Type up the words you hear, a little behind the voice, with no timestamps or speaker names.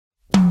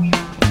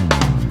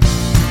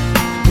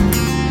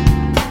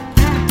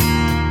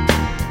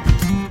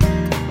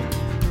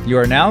You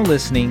are now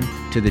listening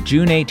to the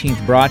June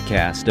 18th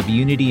broadcast of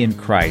Unity in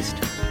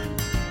Christ.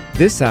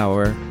 This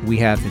hour, we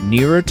have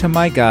Nearer to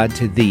My God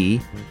to Thee,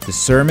 the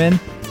sermon,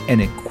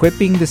 and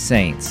equipping the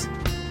saints.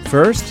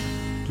 First,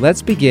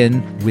 let's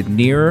begin with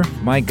Nearer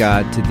My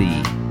God to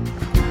Thee.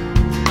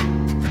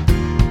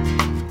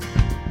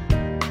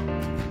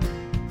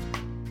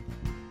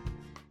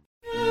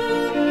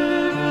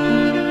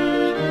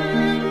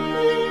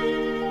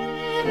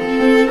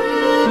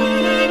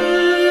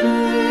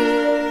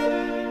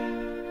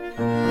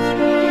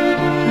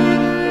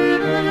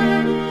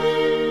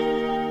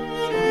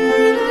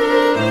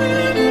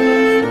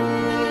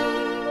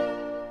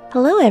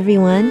 Hello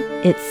everyone,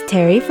 it's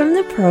Terry from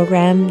the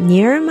program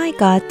Nearer My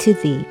God to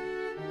Thee.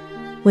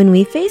 When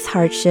we face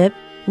hardship,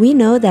 we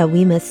know that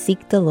we must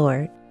seek the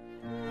Lord.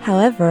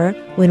 However,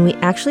 when we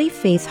actually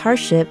face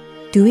hardship,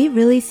 do we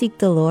really seek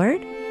the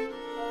Lord?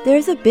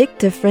 There's a big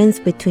difference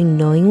between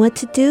knowing what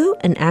to do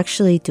and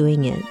actually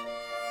doing it.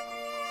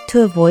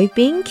 To avoid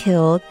being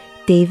killed,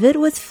 David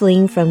was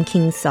fleeing from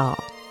King Saul.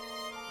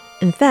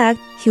 In fact,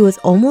 he was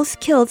almost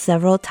killed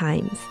several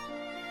times.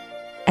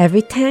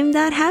 Every time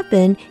that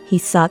happened, he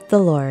sought the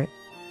Lord.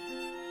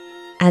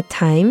 At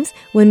times,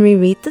 when we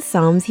read the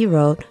Psalms he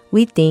wrote,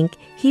 we think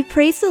he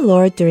praised the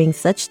Lord during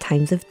such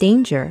times of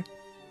danger.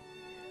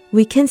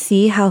 We can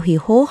see how he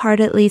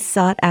wholeheartedly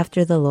sought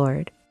after the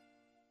Lord.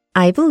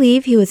 I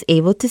believe he was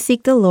able to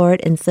seek the Lord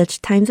in such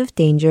times of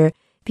danger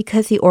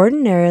because he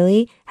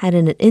ordinarily had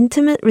an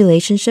intimate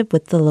relationship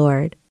with the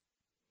Lord.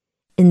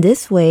 In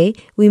this way,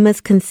 we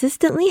must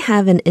consistently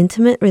have an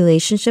intimate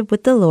relationship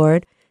with the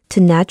Lord to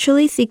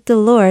naturally seek the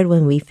Lord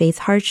when we face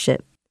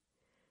hardship.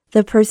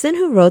 The person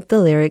who wrote the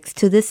lyrics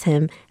to this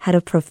hymn had a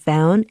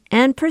profound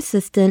and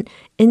persistent,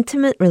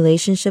 intimate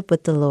relationship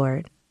with the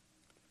Lord.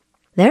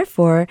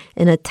 Therefore,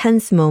 in a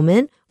tense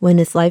moment when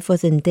his life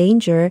was in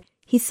danger,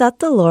 he sought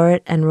the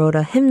Lord and wrote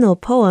a hymnal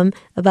poem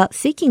about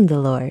seeking the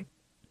Lord.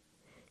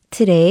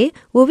 Today,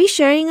 we'll be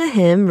sharing a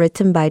hymn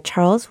written by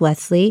Charles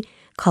Wesley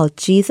called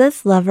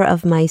Jesus, Lover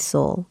of My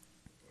Soul.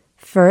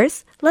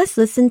 First, let's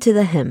listen to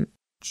the hymn.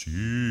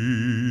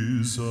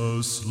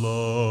 Jesus,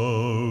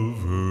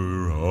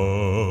 lover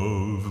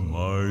of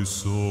my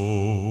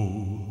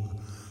soul,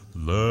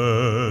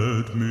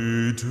 let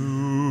me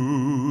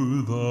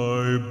to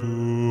thy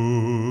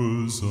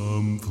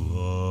bosom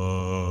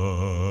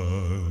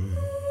fly,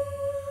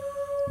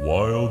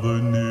 while the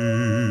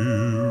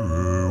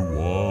nearer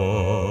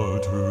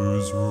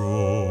waters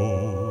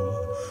roll,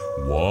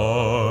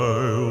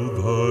 while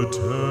the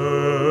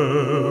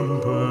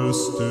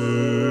tempest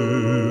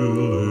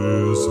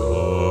still is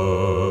high.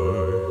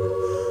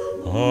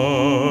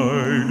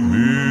 Hide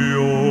me,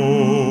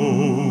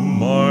 O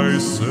my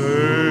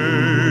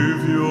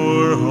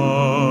Savior,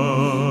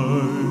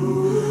 hide,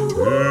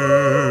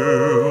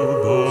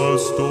 till the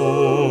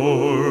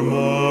storm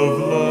of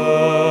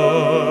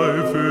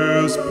life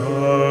is past.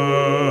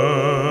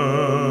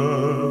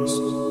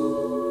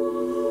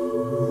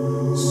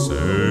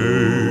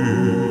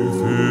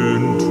 Safe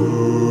into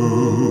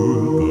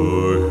the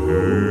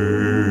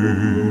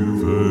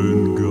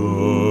haven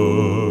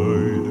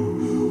guide,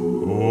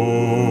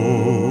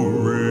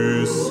 oh,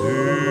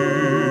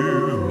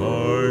 receive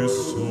my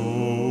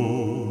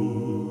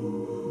soul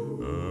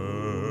at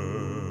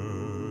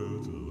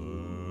last.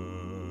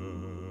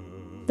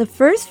 The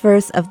first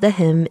verse of the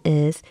hymn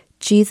is,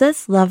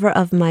 Jesus, lover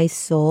of my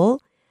soul,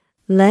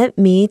 let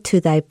me to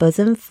thy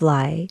bosom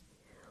fly.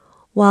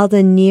 While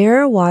the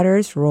near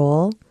waters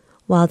roll,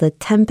 while the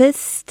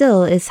tempest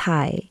still is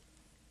high.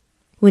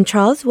 When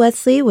Charles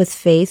Wesley was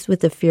faced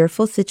with a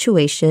fearful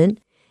situation,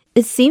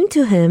 it seemed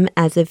to him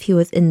as if he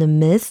was in the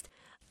midst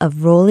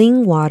of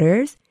rolling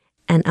waters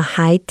and a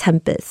high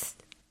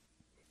tempest.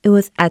 It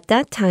was at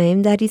that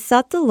time that he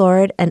sought the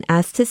Lord and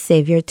asked his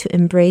Savior to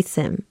embrace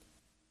him.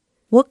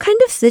 What kind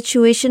of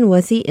situation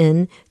was he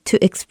in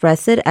to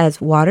express it as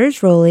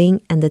waters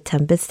rolling and the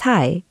tempest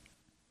high?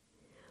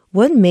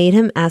 What made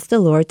him ask the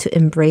Lord to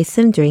embrace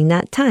him during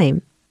that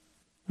time?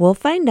 We'll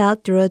find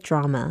out through a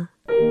drama.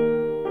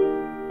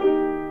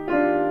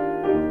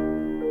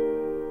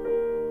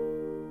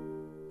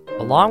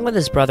 Along with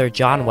his brother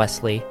John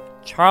Wesley,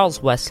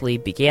 Charles Wesley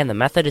began the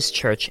Methodist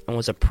Church and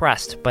was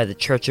oppressed by the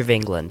Church of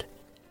England.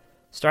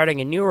 Starting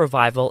a new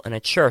revival in a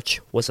church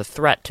was a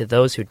threat to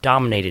those who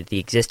dominated the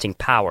existing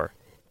power.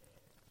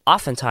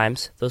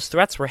 Oftentimes, those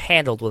threats were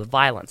handled with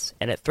violence,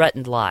 and it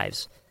threatened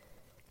lives.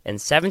 In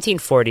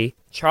 1740,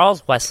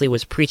 Charles Wesley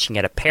was preaching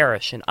at a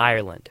parish in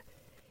Ireland.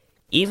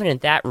 Even in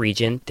that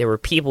region, there were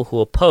people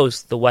who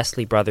opposed the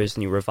Wesley brothers'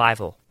 new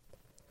revival.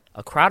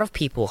 A crowd of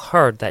people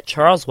heard that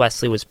Charles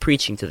Wesley was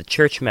preaching to the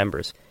church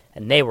members,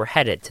 and they were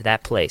headed to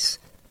that place.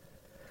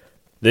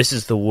 This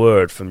is the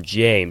word from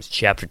James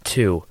chapter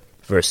 2,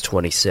 verse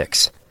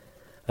 26.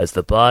 As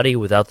the body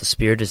without the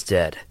spirit is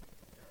dead,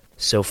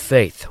 so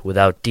faith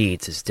without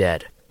deeds is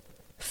dead.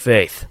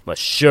 Faith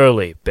must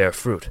surely bear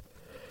fruit.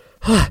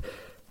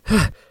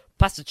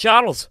 Pastor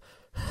Charles,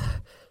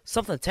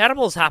 something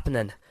terrible is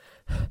happening.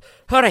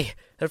 Hurry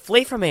and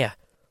flee from here.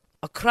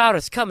 A crowd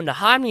is coming to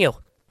harm you.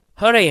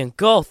 Hurry and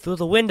go through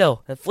the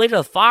window and flee to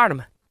the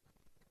farm.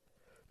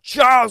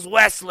 Charles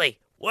Wesley,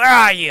 where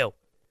are you?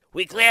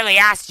 We clearly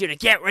asked you to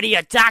get rid of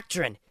your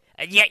doctrine,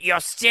 and yet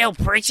you're still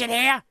preaching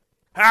here?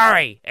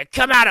 Hurry and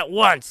come out at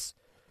once.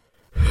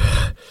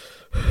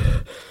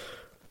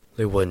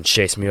 They wouldn't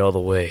chase me all the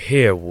way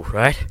here,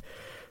 right?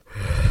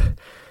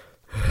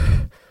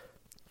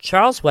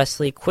 Charles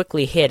Wesley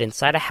quickly hid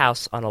inside a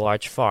house on a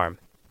large farm.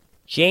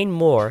 Jane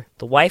Moore,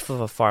 the wife of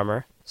a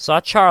farmer, saw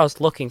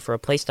Charles looking for a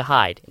place to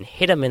hide and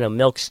hid him in a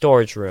milk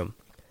storage room.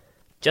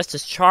 Just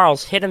as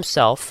Charles hid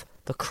himself,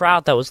 the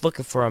crowd that was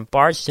looking for him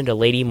barged into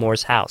Lady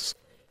Moore's house.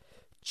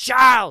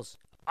 Charles,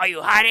 are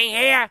you hiding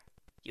here?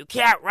 You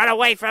can't run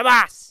away from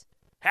us.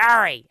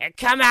 Hurry and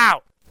come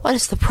out. What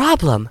is the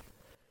problem?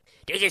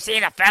 Did you see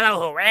the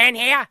fellow who ran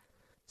here?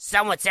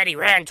 Someone said he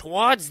ran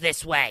towards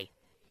this way.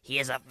 He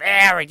is a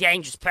very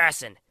dangerous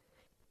person.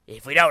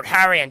 If we don't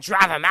hurry and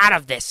drive him out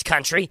of this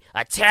country,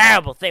 a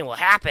terrible thing will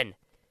happen.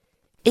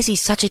 Is he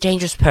such a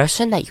dangerous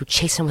person that you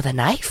chase him with a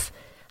knife?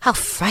 How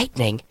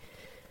frightening.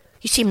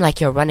 You seem like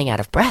you're running out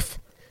of breath.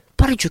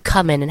 Why don't you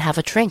come in and have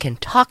a drink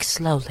and talk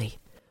slowly?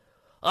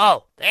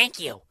 Oh, thank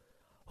you.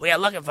 We are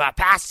looking for a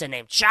pastor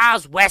named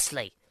Charles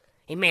Wesley.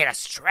 He made a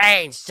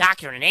strange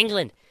doctrine in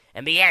England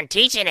and began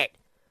teaching it.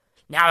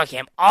 Now we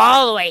came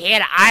all the way here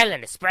to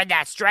Ireland to spread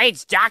that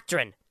strange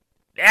doctrine.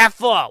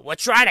 Therefore, we're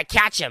trying to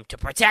catch him to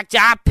protect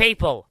our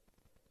people.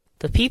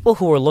 The people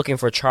who were looking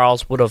for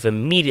Charles would have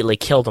immediately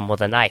killed him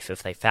with a knife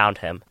if they found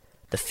him.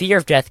 The fear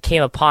of death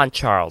came upon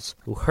Charles,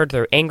 who heard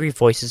their angry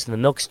voices in the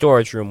milk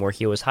storage room where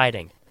he was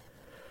hiding.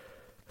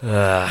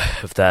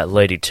 If that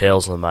lady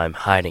tells them I'm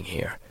hiding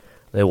here,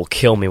 they will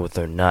kill me with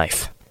their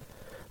knife.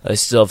 I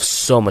still have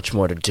so much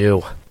more to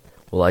do.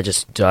 Will I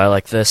just die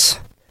like this?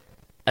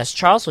 As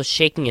Charles was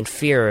shaking in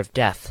fear of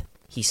death,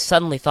 he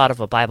suddenly thought of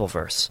a Bible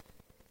verse.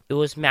 It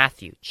was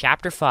Matthew,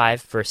 chapter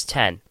 5, verse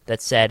 10,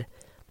 that said,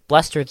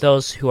 "Blessed are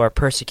those who are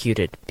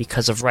persecuted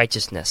because of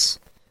righteousness."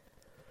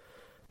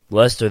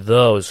 Blessed are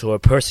those who are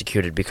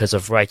persecuted because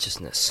of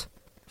righteousness,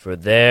 for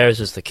theirs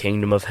is the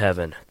kingdom of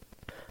heaven.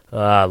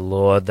 Ah,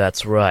 Lord,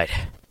 that's right.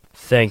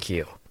 Thank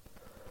you.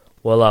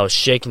 While I was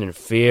shaking in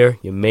fear,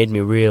 you made me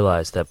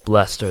realize that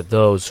blessed are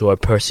those who are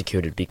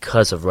persecuted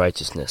because of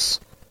righteousness.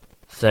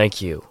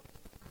 Thank you.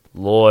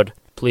 Lord,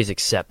 please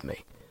accept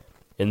me.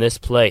 In this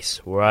place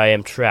where I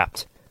am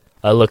trapped,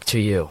 I look to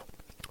you.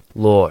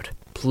 Lord,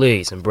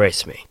 please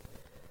embrace me.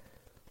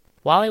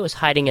 While he was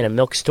hiding in a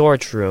milk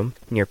storage room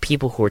near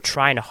people who were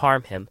trying to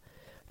harm him,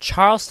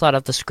 Charles thought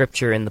of the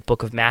scripture in the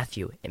book of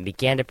Matthew and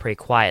began to pray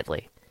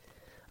quietly.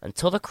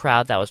 Until the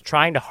crowd that was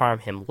trying to harm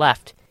him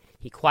left,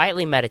 he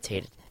quietly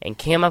meditated and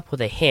came up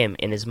with a hymn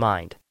in his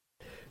mind.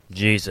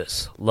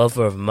 Jesus,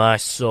 lover of my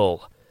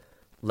soul,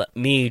 let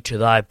me to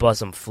thy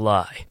bosom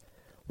fly,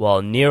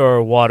 while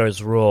nearer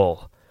waters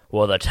roll,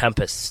 while the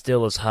tempest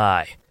still is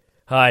high.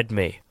 Hide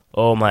me,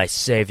 O my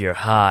Savior,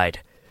 hide,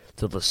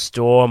 till the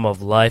storm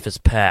of life is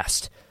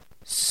past,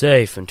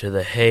 safe into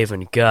the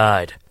haven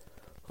guide.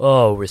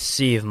 Oh,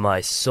 receive my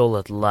soul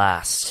at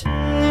last.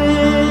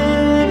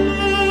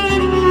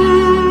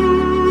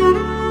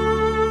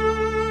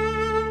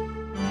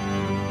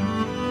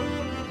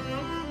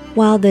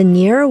 While the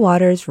nearer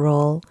waters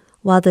roll,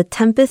 while the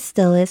tempest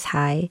still is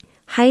high,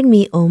 hide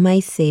me, O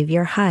my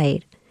Savior,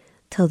 hide,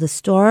 till the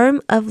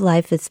storm of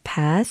life is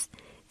past,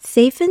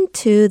 safe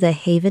into the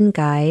haven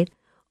guide.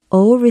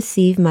 O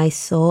receive my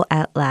soul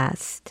at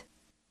last.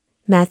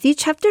 Matthew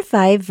chapter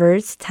 5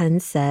 verse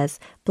 10 says,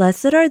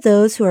 "Blessed are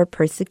those who are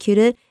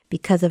persecuted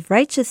because of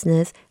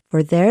righteousness,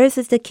 for theirs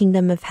is the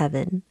kingdom of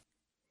heaven."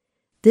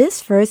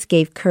 This verse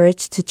gave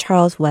courage to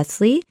Charles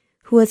Wesley,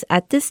 who was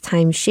at this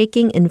time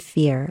shaking in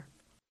fear.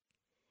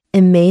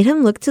 It made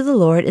him look to the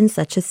Lord in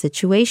such a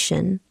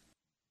situation.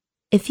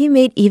 If he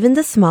made even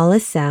the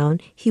smallest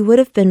sound, he would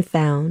have been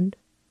found.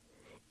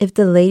 If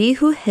the lady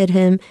who hid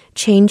him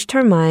changed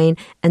her mind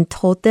and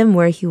told them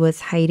where he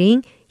was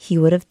hiding, he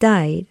would have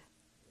died.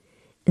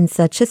 In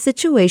such a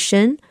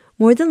situation,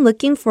 more than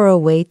looking for a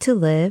way to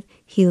live,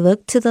 he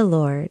looked to the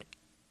Lord.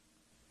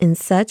 In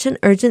such an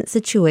urgent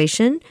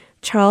situation,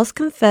 Charles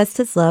confessed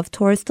his love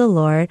towards the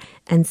Lord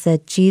and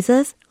said,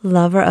 "Jesus,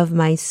 lover of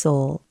my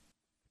soul."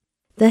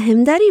 The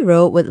hymn that he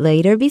wrote would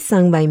later be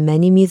sung by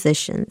many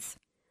musicians.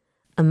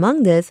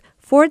 Among this,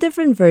 4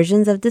 different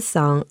versions of the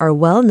song are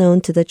well known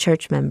to the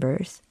church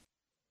members.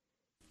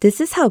 This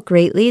is how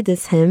greatly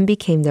this hymn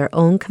became their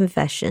own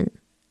confession.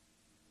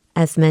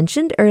 As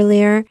mentioned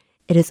earlier,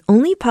 it is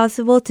only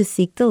possible to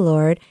seek the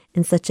Lord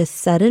in such a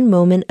sudden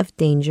moment of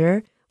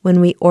danger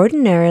when we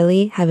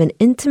ordinarily have an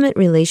intimate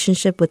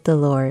relationship with the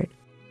Lord.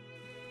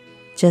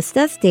 Just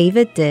as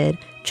David did,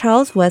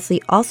 Charles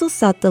Wesley also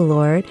sought the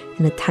Lord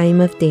in a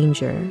time of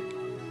danger.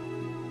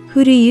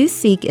 Who do you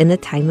seek in a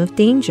time of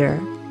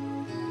danger?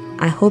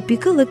 I hope you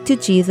could look to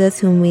Jesus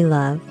whom we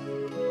love.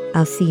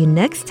 I'll see you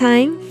next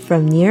time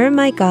from Nearer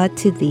My God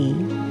to Thee.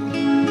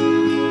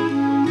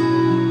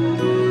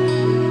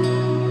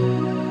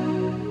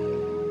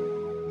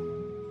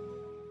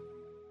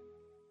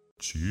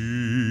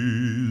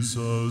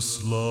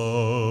 Jesus,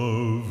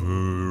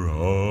 lover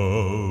of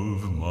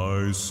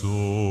my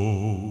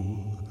soul,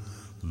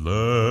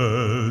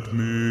 let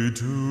me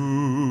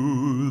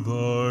to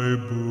thy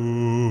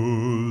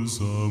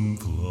bosom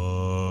fly,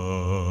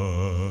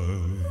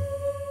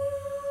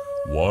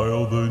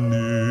 while the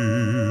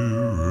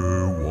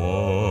nearer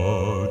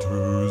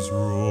waters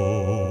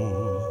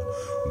roll,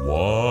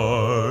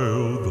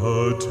 while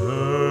the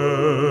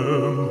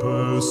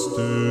tempest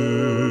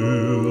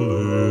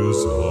still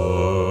is high.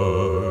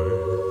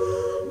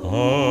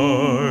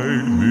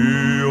 Hide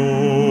me, O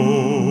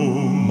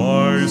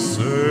my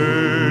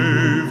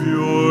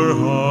Savior,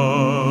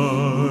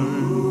 hide,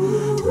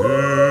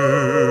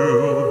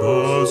 till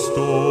the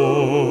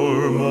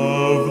storm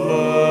of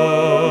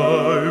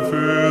life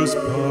is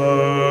past.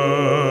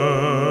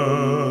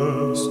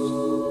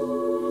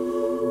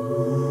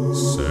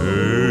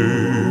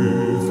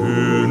 Safe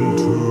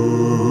into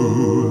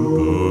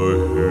the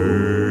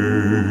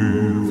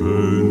haven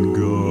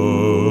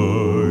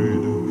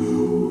guide,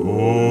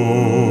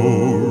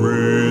 oh,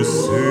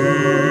 receive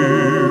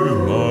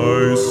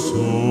my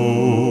soul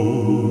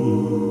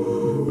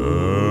at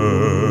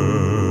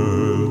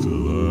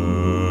last.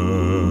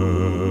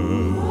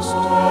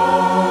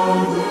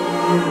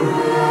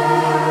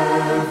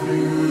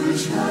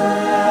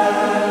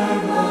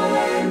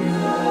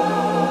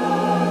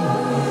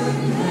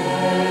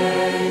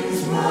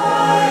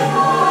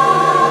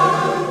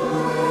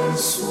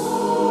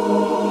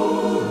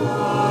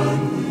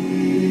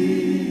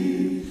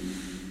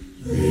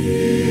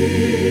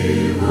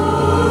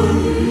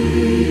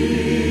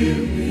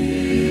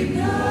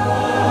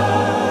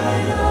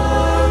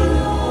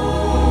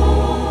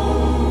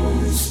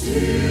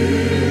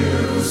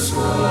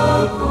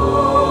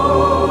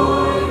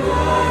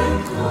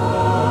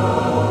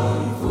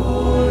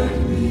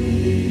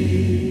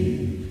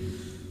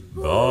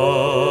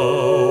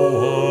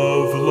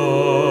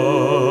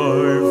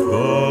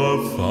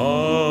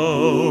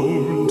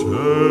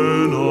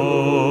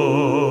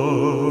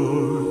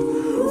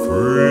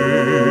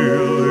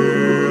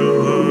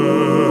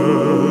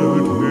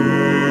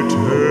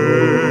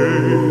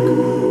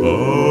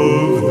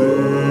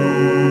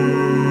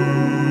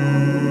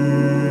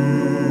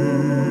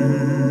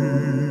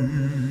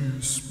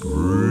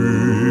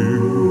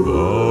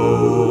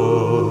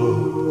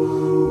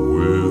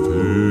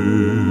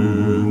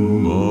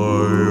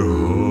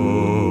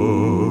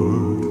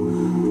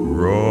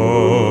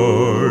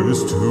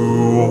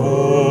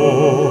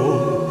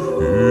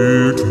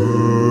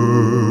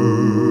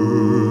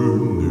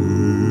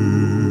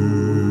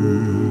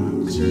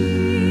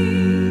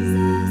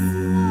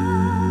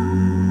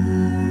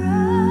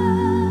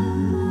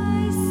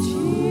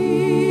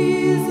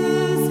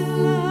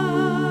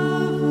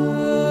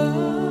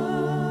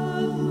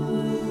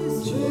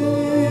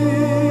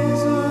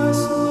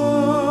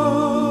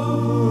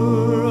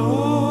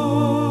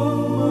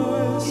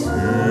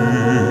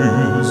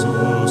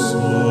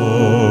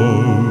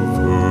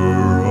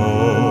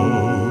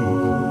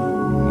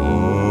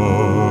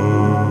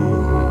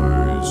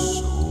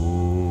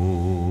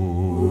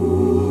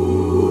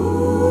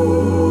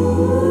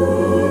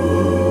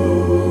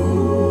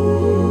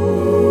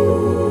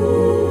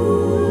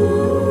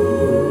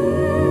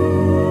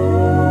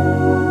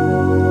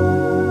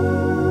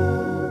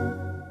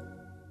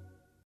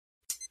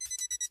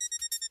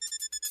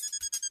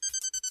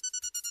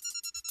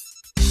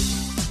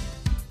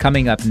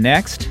 Coming up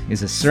next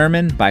is a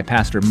sermon by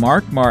Pastor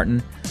Mark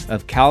Martin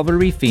of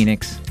Calvary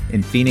Phoenix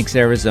in Phoenix,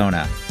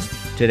 Arizona.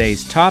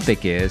 Today's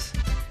topic is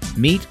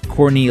Meet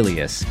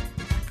Cornelius.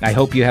 I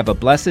hope you have a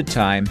blessed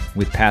time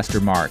with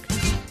Pastor Mark.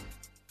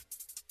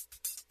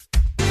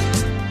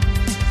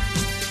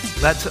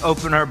 Let's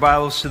open our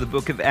Bibles to the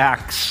book of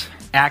Acts,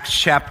 Acts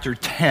chapter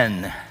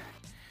 10.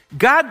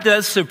 God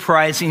does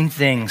surprising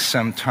things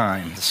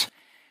sometimes.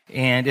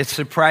 And it's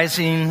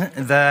surprising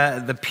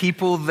the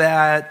people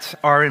that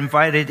are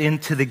invited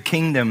into the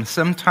kingdom.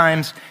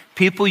 Sometimes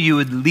people you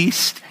would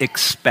least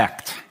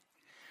expect.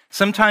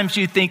 Sometimes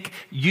you think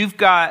you've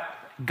got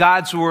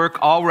God's work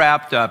all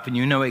wrapped up and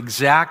you know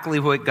exactly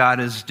what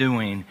God is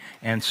doing.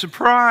 And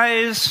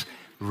surprise,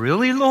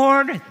 really,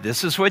 Lord?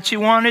 This is what you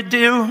want to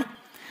do?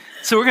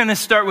 So we're going to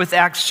start with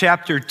Acts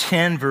chapter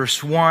 10,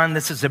 verse 1.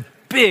 This is a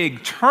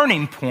big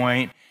turning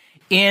point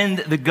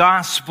in the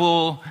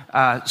gospel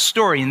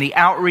story, in the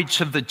outreach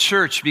of the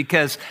church,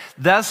 because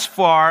thus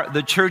far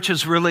the church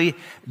has really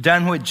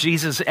done what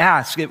Jesus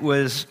asked. It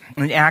was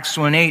in Acts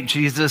 1:8,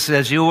 Jesus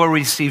says, "You will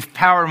receive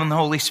power when the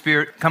Holy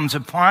Spirit comes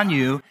upon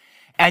you,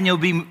 and you'll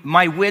be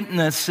my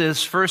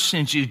witnesses first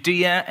in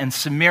Judea and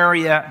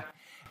Samaria,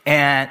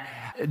 and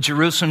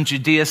Jerusalem,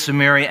 Judea,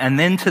 Samaria, and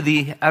then to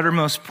the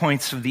uttermost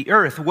points of the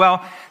earth."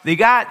 Well, they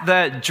got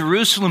the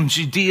Jerusalem,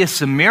 Judea,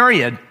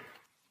 Samaria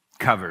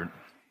covered.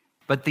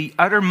 But the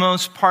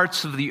uttermost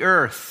parts of the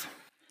earth,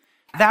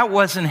 that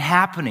wasn't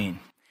happening.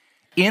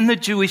 In the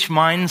Jewish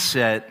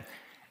mindset,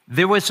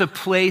 there was a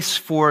place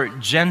for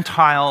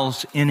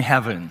Gentiles in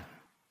heaven,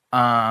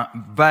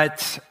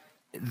 but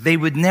they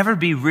would never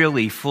be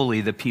really fully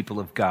the people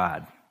of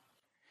God.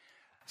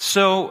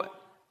 So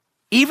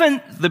even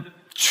the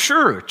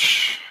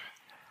church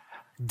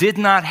did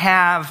not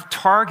have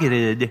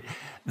targeted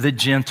the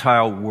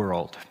Gentile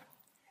world.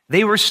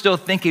 They were still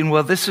thinking,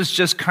 well, this is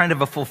just kind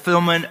of a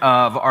fulfillment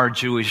of our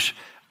Jewish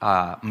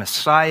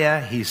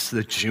Messiah. He's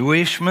the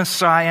Jewish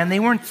Messiah. And they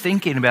weren't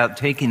thinking about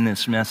taking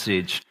this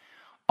message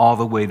all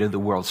the way to the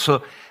world.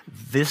 So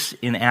this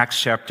in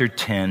Acts chapter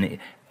 10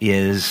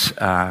 is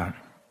the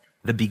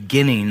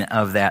beginning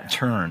of that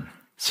turn.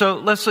 So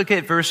let's look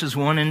at verses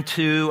 1 and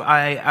 2.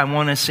 I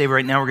want to say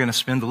right now we're going to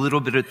spend a little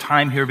bit of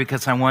time here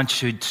because I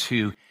want you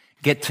to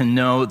get to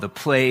know the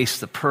place,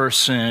 the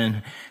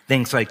person,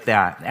 things like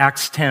that.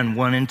 Acts 10,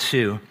 1 and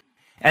 2.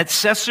 At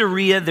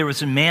Caesarea, there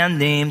was a man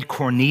named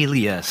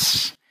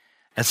Cornelius,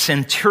 a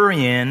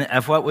centurion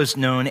of what was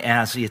known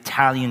as the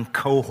Italian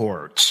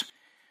cohort,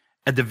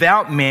 a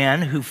devout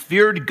man who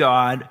feared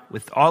God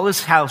with all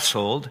his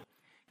household,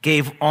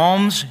 gave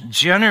alms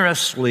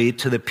generously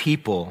to the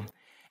people,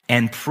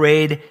 and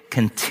prayed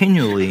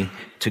continually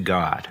to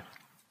God.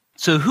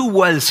 So who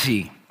was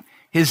he?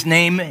 His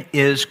name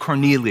is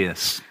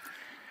Cornelius.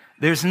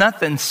 There's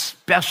nothing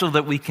special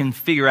that we can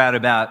figure out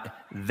about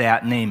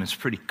that name. It's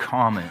pretty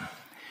common.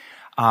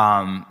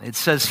 It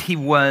says he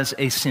was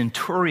a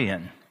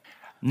centurion.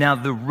 Now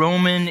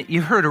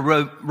you heard of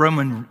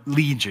Roman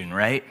legion,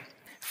 right?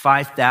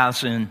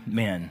 5,000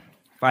 men,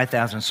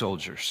 5,000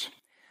 soldiers.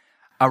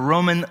 A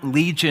Roman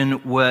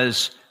legion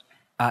was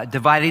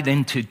divided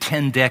into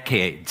 10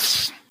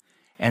 decades.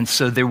 And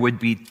so there would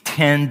be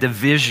 10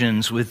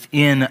 divisions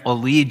within a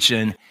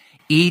legion,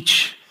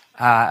 each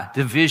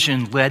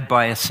division led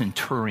by a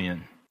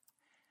centurion.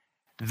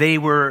 They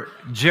were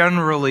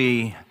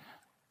generally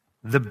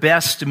the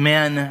best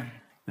men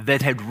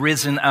that had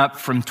risen up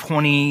from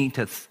 20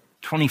 to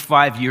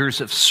 25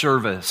 years of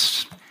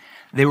service.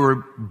 They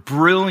were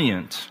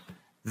brilliant.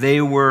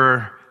 They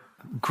were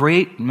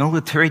great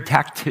military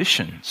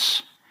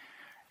tacticians.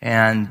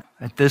 And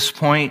at this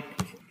point,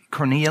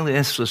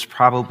 Cornelius was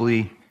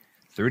probably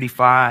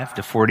 35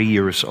 to 40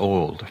 years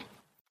old.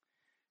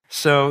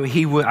 So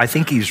I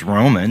think he's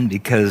Roman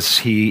because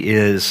he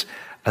is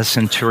a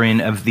centurion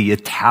of the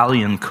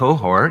Italian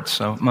cohort.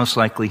 So most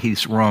likely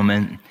he's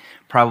Roman,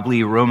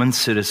 probably a Roman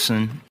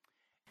citizen,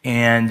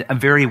 and a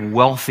very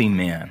wealthy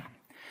man.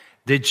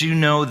 Did you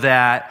know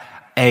that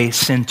a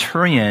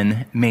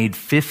centurion made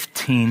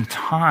 15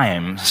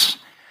 times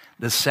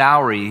the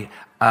salary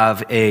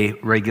of a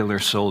regular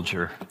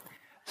soldier?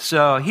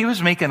 So he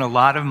was making a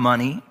lot of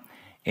money.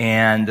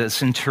 And the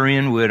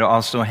centurion would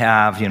also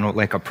have,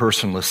 like a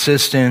personal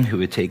assistant who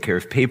would take care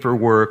of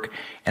paperwork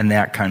and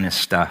that kind of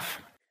stuff.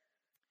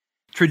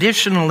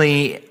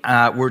 Traditionally,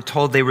 we're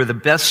told they were the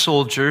best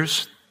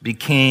soldiers,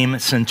 became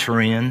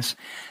centurions.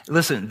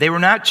 Listen, they were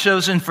not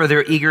chosen for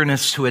their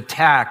eagerness to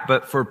attack,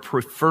 but for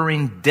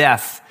preferring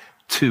death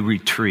to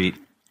retreat.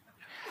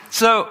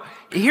 So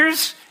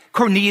here's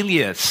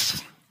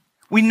Cornelius.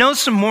 We know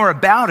some more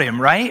about him,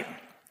 right?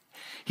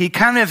 He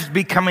kind of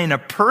becoming a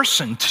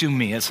person to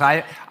me as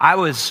I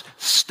was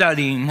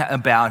studying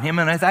about him,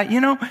 and I thought,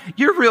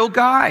 you're a real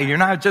guy. You're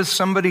not just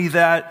somebody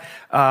that,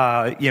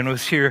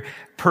 is here,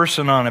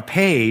 person on a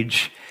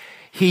page.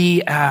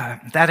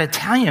 That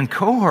Italian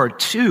cohort,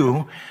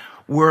 too,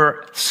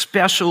 were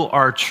special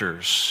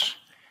archers.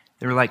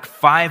 There were like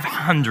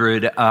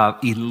 500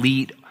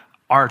 elite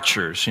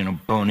archers,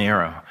 bow and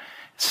arrow.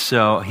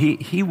 So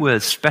he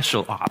was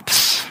special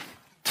ops,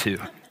 too.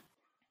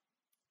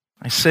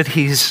 I said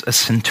he's a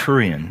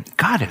centurion.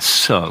 God is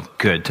so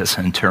good to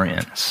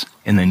centurions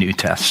in the New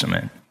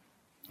Testament.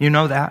 You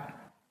know that?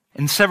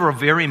 In several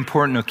very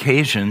important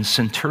occasions,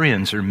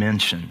 centurions are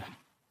mentioned.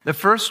 The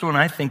first one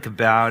I think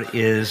about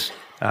is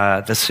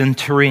the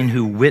centurion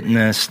who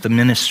witnessed the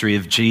ministry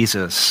of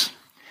Jesus.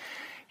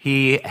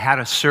 He had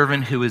a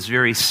servant who was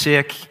very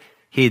sick.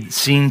 He had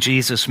seen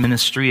Jesus'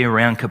 ministry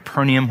around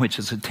Capernaum, which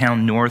is a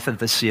town north of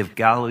the Sea of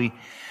Galilee.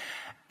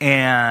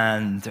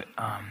 And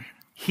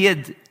he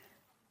had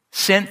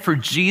sent for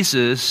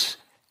Jesus,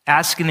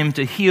 asking him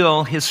to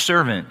heal his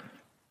servant.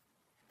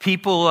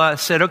 People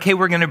said, okay,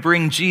 we're going to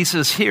bring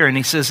Jesus here. And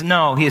he says,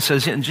 no. He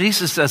says,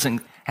 Jesus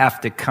doesn't have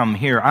to come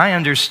here. I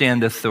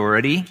understand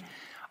authority.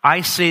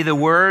 I say the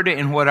word,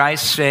 and what I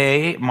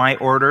say, my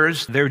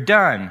orders, they're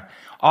done.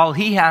 All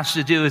he has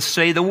to do is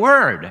say the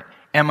word,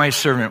 and my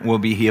servant will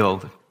be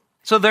healed.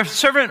 So their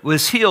servant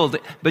was healed,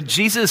 but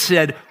Jesus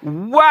said,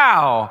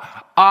 wow,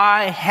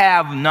 I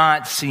have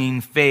not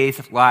seen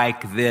faith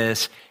like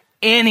this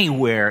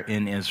anywhere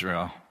in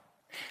Israel.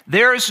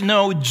 There's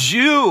no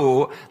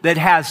Jew that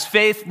has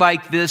faith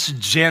like this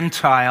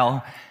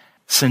Gentile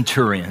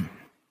centurion.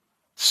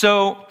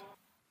 So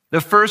the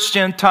first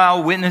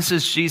Gentile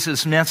witnesses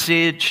Jesus'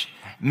 message,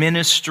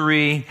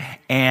 ministry,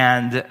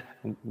 and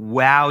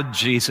wowed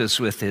Jesus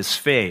with his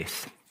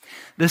faith.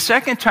 The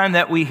second time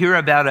that we hear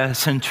about a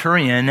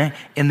centurion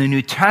in the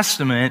New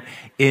Testament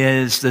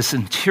is the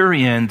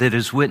centurion that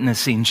is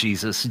witnessing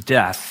Jesus'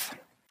 death.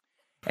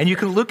 And you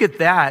can look at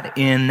that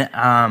in,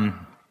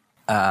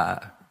 I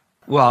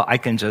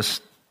can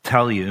just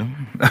tell you.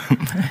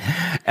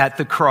 At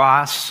the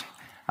cross,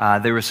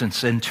 there was a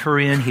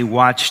centurion. He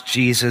watched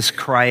Jesus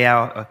cry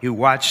out. He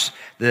watched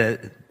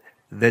the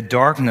the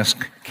darkness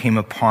came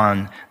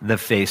upon the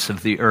face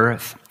of the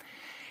earth.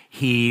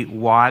 He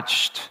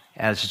watched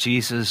as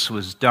Jesus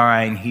was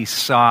dying. He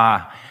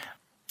saw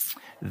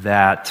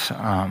that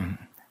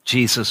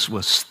Jesus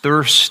was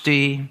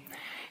thirsty.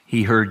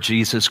 He heard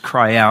Jesus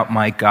cry out,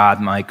 my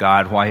God,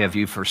 why have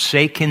you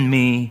forsaken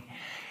me?"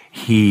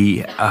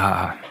 He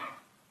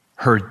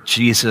heard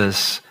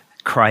Jesus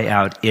cry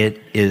out,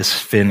 "It is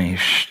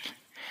finished."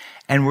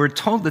 And we're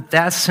told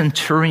that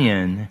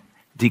centurion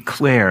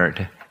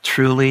declared,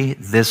 "Truly,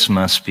 this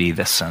must be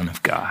the Son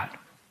of God.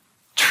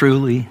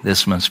 Truly,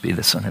 this must be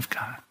the Son of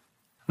God."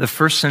 The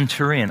first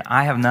centurion,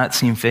 I have not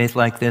seen faith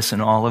like this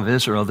in all of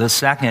Israel. The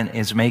second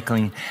is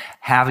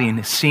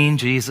having seen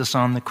Jesus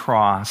on the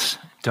cross,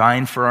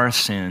 dying for our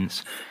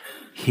sins,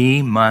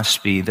 he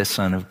must be the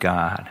Son of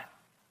God.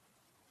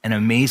 An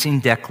amazing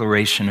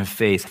declaration of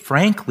faith,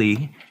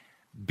 frankly,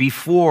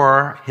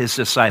 before his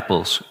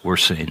disciples were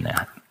saying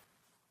that.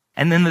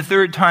 And then the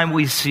third time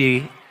we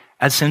see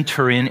a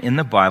centurion in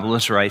the Bible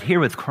is right here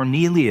with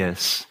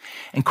Cornelius.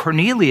 And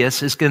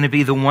Cornelius is going to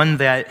be the one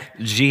that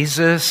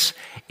Jesus,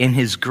 in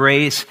his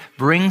grace,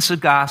 brings the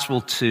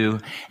gospel to,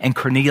 and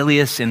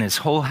Cornelius and his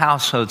whole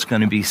household is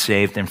going to be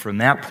saved. And from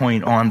that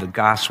point on, the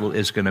gospel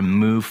is going to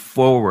move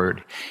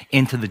forward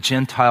into the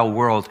Gentile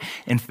world.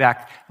 In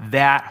fact,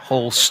 that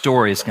whole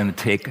story is going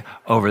to take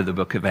over the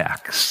book of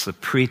Acts, the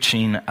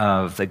preaching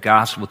of the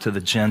gospel to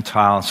the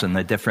Gentiles and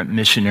the different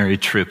missionary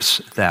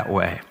trips that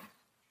way.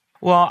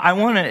 Well,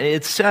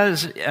 it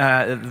says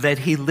that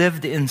he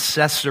lived in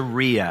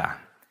Caesarea.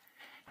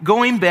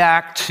 Going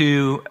back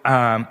to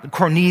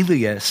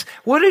Cornelius,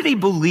 what did he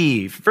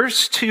believe?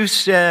 Verse 2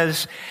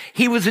 says,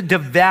 he was a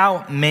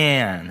devout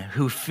man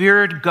who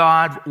feared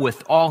God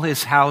with all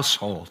his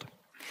household.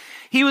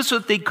 He was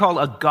what they call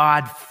a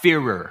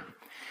God-fearer.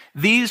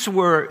 These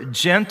were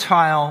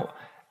Gentile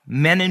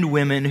men and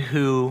women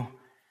who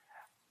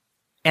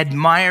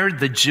admired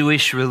the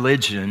Jewish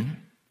religion,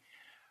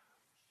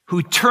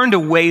 who turned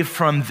away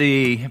from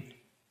the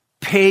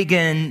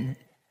pagan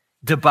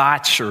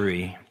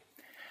debauchery,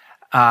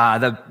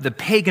 the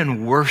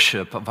pagan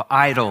worship of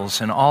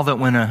idols and all that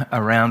went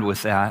around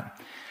with that.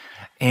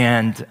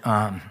 And,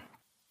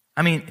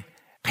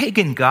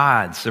 pagan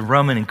gods, the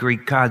Roman and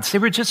Greek gods, they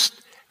were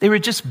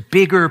just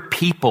bigger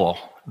people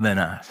than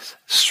us,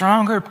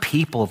 stronger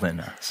people than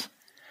us.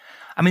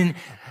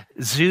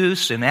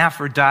 Zeus and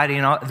Aphrodite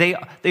and all,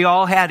 they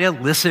all had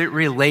illicit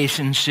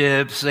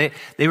relationships.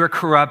 They were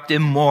corrupt,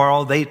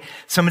 immoral.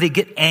 Somebody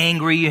get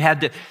angry, you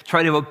had to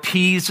try to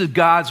appease the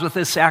gods with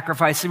a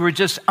sacrifice. They were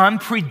just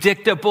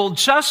unpredictable,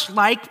 just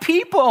like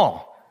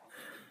people.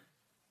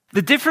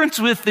 The difference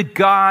with the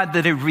God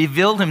that had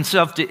revealed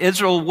himself to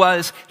Israel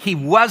was he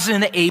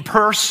wasn't a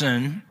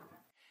person,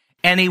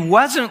 and he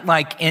wasn't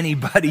like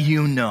anybody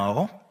you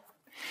know.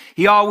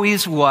 He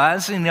always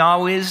was, and he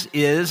always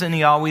is, and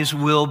he always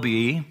will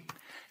be.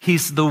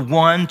 He's the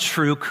one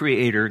true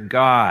creator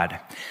God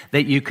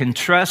that you can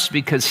trust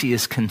because he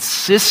is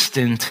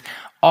consistent,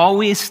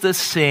 always the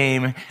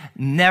same,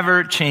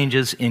 never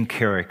changes in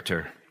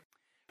character.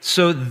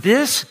 So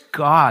this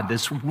God,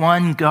 this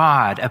one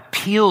God,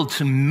 appealed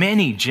to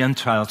many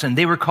Gentiles, and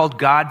they were called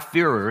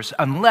God-fearers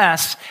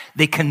unless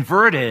they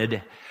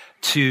converted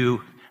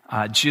to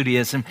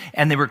Judaism,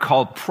 and they were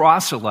called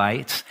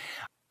proselytes.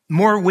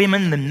 More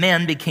women than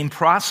men became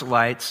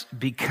proselytes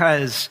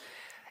because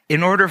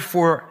in order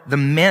for the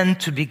men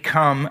to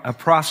become a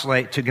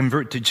proselyte, to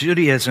convert to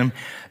Judaism,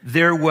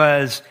 there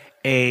was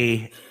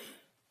a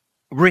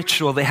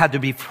ritual that had to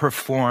be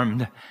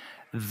performed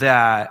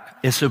that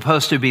is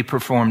supposed to be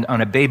performed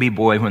on a baby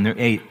boy when they're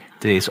 8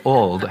 days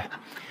old,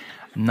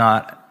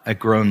 not a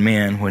grown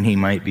man when he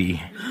might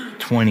be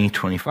 20,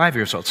 25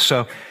 years old.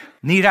 So,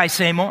 need I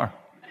say more?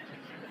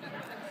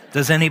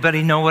 Does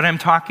anybody know what I'm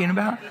talking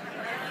about?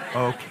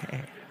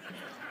 Okay.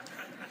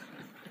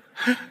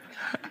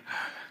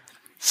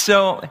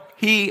 So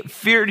he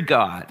feared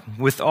God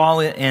with all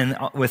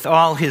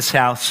his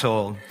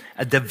household,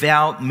 a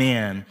devout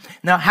man.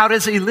 Now, how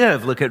does he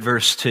live? Look at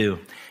verse 2.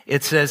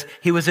 It says,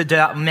 he was a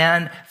devout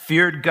man,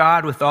 feared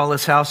God with all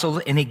his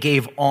household, and he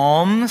gave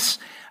alms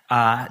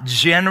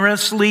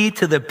generously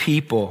to the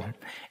people,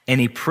 and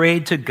he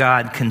prayed to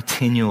God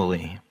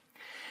continually.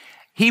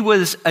 He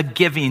was a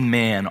giving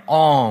man,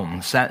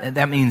 alms.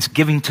 That means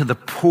giving to the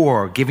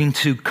poor, giving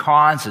to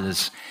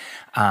causes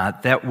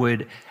that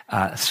would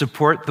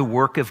support the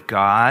work of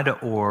God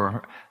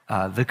or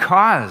the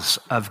cause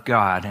of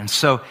God. And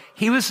so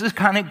he was the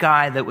kind of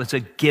guy that was a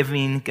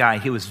giving guy.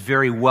 He was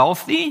very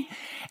wealthy,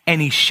 and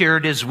he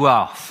shared his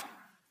wealth.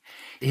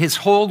 His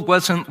hold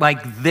wasn't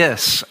like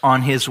this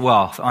on his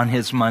wealth, on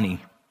his money.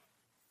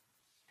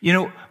 You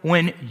know,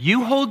 when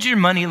you hold your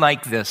money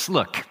like this,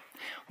 look,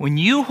 when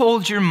you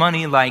hold your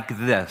money like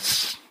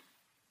this,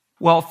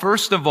 well,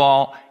 first of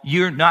all,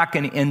 you're not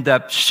going to end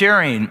up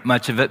sharing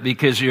much of it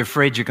because you're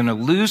afraid you're going to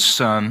lose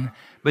some.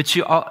 But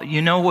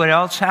you know what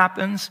else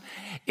happens?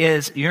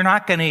 Is you're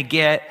not going to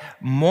get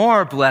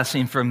more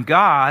blessing from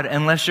God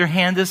unless your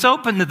hand is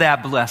open to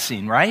that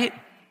blessing, right?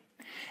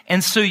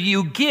 And so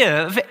you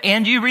give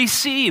and you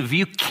receive.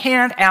 You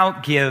can't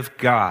outgive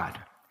God.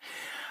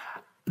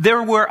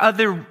 There were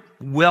other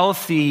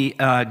wealthy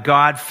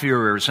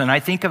God-fearers, and I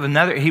think of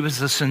another. He was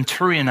the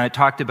centurion I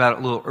talked about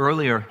a little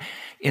earlier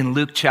in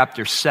Luke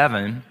chapter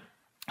 7,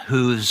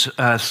 whose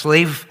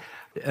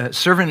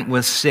servant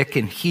was sick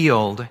and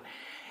healed.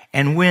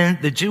 And when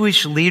the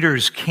Jewish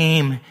leaders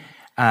came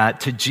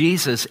to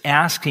Jesus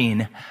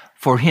asking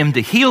for him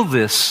to heal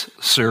this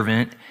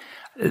servant,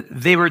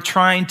 they were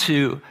trying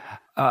to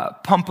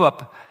pump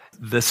up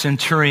the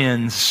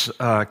centurion's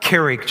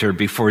character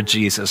before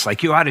Jesus.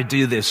 Like, you ought to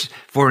do this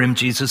for him,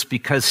 Jesus,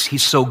 because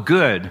he's so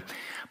good.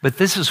 But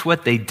this is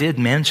what they did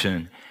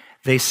mention.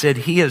 They said,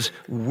 he is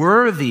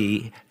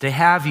worthy to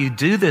have you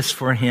do this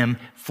for him,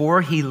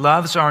 for he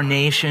loves our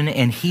nation,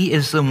 and he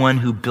is the one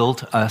who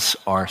built us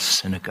our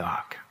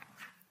synagogue.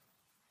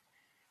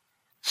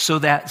 So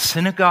that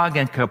synagogue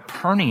in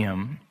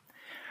Capernaum,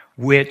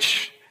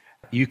 which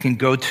you can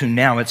go to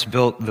now, it's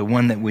built, the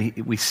one that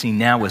we see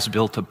now was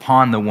built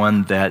upon the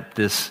one that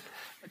this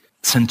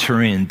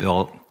centurion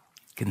built.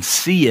 You can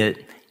see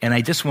it, and I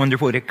just wonder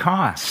what it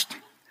cost.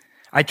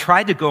 I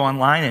tried to go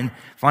online and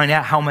find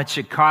out how much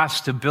it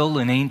cost to build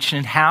an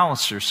ancient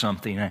house or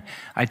something.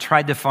 I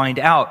tried to find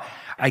out.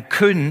 I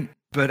couldn't,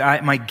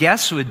 but my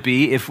guess would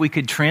be, if we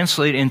could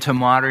translate into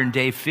modern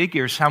day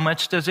figures, how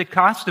much does it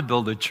cost to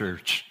build a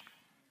church?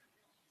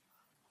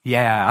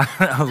 Yeah,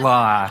 a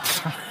lot.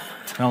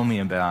 Tell me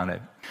about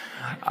it.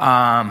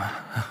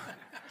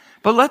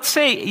 But let's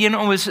say, it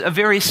was a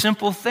very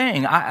simple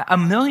thing.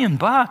 $1 million,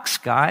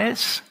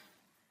 guys.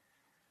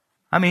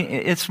 I mean,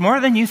 it's more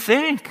than you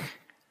think.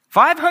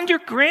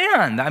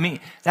 $500,000. I mean,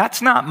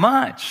 that's not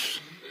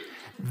much.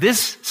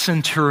 This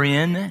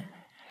centurion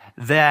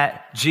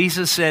that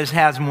Jesus says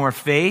has more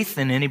faith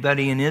than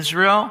anybody in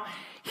Israel,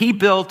 he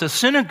built a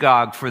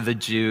synagogue for the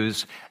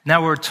Jews.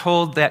 Now we're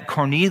told that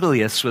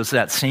Cornelius was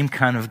that same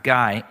kind of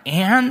guy,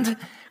 and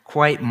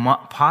quite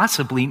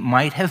possibly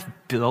might have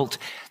built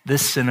the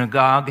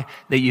synagogue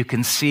that you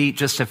can see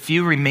just a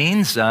few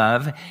remains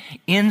of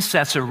in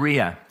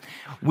Caesarea.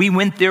 We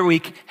went there,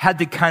 we had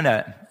to kind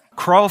of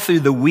crawl through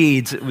the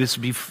weeds. It was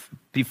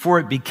before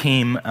it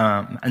became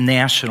a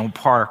national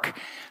park.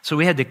 So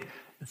we had to,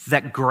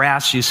 that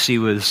grass you see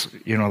was,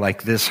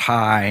 like this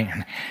high.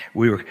 And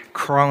we were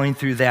crawling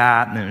through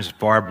that, and there was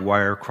barbed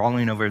wire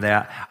crawling over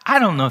that. I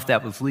don't know if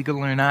that was legal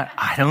or not.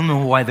 I don't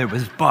know why there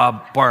was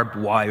barbed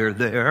wire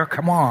there.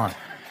 Come on.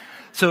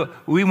 So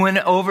we went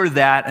over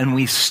that, and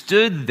we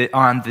stood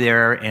on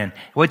there, and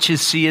what you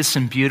see is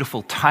some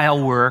beautiful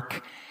tile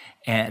work,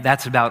 and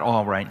that's about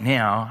all right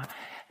now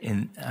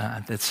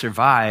that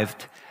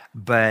survived.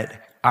 But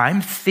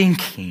I'm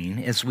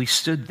thinking, as we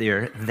stood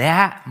there,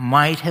 that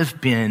might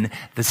have been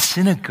the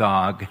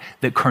synagogue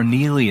that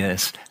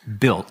Cornelius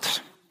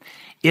built.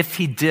 If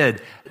he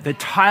did, the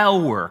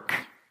tile work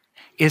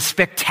is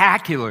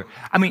spectacular.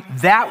 I mean,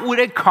 that would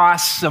have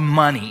cost some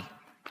money,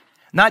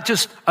 not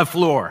just a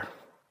floor.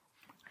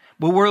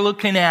 But we're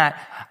looking at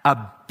a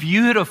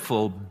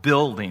beautiful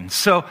building.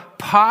 So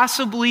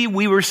possibly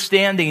we were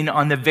standing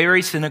on the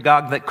very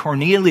synagogue that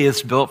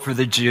Cornelius built for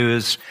the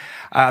Jews,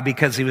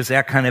 because he was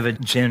that kind of a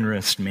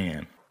generous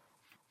man.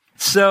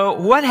 So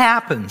what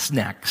happens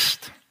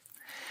next?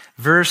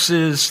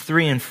 Verses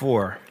 3 and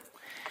 4.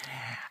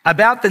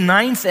 About the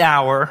 9th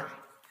hour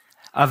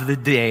of the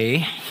day,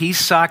 he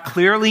saw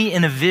clearly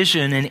in a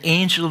vision an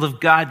angel of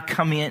God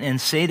come in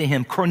and say to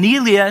him,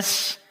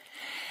 Cornelius,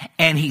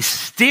 and he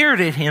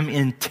stared at him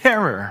in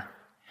terror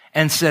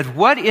and said,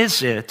 what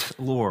is it,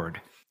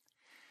 Lord?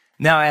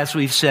 Now, as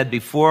we've said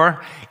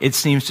before, it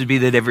seems to be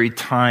that every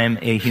time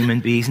a human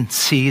being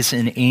sees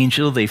an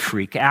angel, they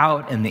freak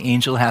out, and the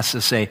angel has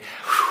to say,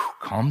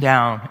 calm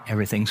down,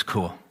 everything's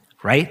cool,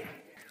 right?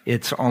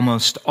 It's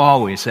almost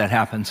always that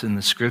happens in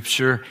the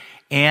scripture.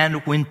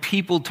 And when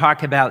people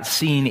talk about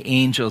seeing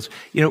angels,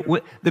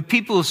 the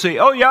people will say,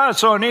 oh yeah, I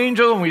saw an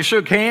angel, and we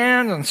shook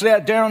hands and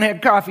sat down,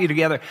 had coffee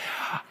together.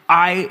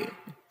 I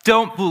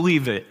don't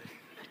believe it.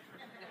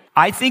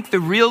 I think the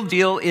real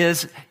deal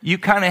is you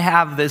kind of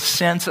have this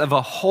sense of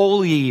a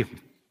holy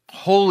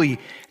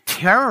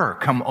terror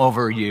come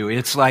over you.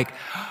 It's like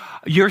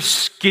you're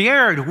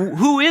scared.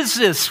 Who is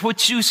this?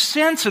 What you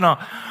sense and all.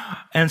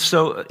 And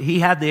so he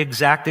had the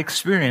exact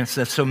experience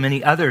that so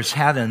many others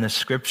had in the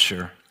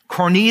scripture.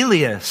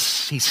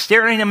 Cornelius, he's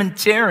staring at him in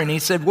terror, and he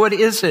said, what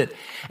is it?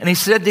 And he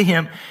said to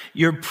him,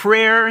 your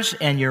prayers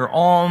and your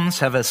alms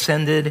have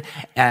ascended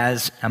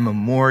as a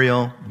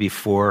memorial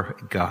before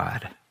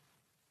God.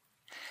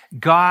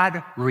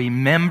 God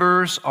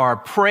remembers our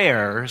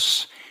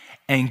prayers,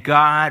 and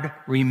God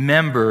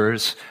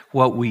remembers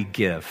what we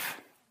give.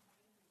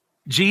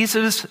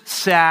 Jesus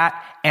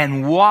sat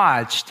and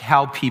watched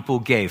how people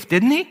gave,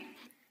 didn't he?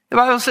 The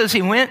Bible says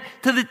he went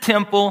to the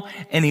temple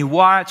and he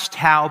watched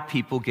how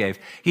people gave.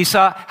 He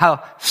saw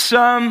how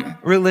some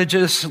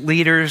religious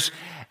leaders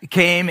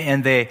came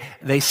and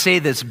they say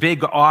this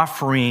big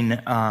offering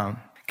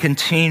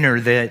container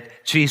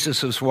that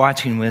Jesus was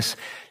watching was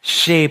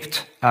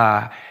shaped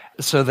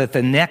so that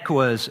the neck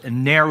was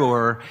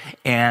narrower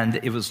and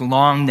it was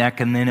long neck,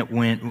 and then it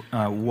went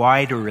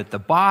wider at the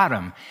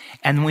bottom.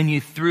 And when you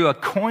threw a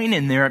coin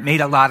in there, it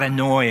made a lot of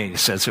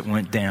noise as it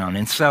went down.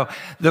 And so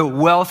the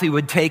wealthy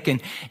would take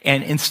and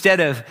instead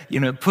of,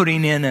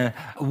 putting in a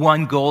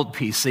one gold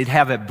piece, they'd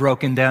have it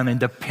broken down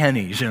into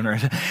pennies,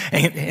 and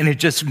it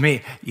just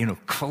made,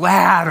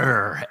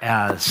 clatter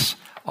as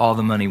all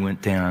the money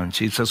went down.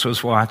 Jesus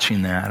was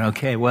watching that.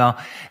 Okay, well,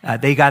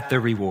 they got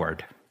their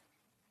reward.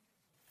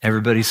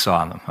 Everybody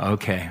saw them.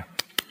 Okay.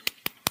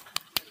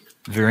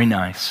 Very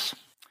nice.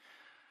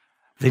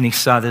 Then he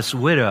saw this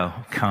widow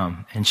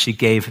come, and she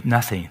gave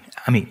nothing.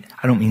 I mean,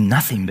 I don't mean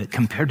nothing, but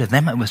compared to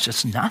them, it was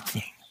just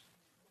nothing.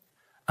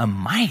 A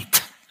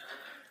mite,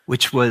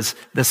 which was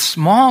the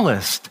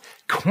smallest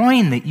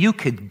coin that you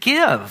could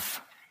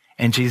give.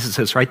 And Jesus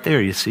says, right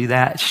there, you see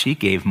that? She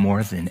gave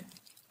more than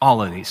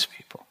all of these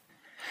people.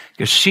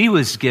 Because she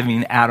was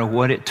giving out of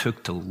what it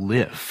took to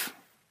live.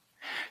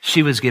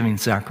 She was giving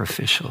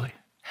sacrificially.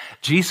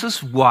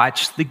 Jesus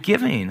watched the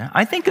giving.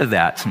 I think of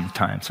that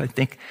sometimes. I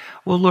think,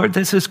 well, Lord,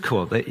 this is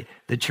cool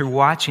that you're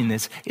watching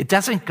this. It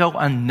doesn't go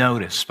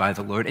unnoticed by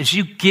the Lord. As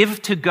you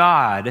give to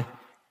God,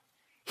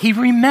 He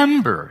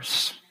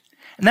remembers.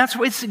 And that's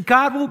why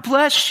God will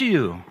bless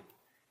you.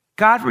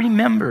 God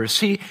remembers.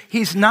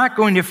 He's not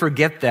going to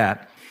forget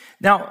that.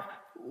 Now,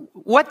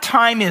 what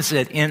time is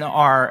it in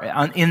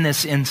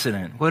this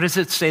incident? What does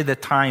it say the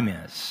time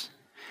is?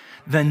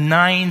 The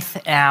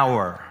 9th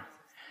hour.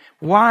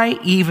 Why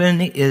even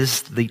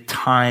is the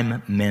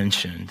time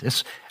mentioned?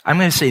 I'm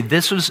going to say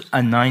this was a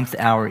 9th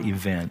hour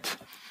event.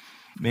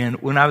 Man,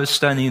 when I was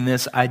studying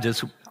this, I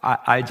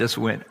just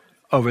went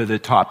over the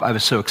top. I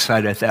was so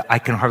excited that I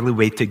can hardly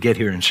wait to get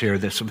here and share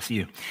this with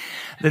you.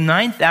 The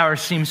 9th hour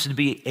seems to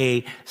be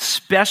a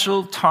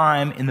special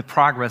time in the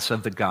progress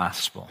of the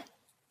gospel.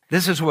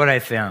 This is what I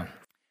found.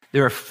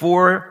 There are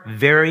 4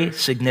 very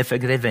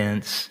significant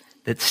events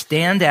that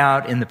stand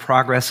out in the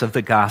progress of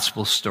the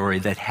gospel story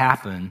that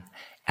happen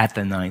at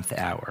the 9th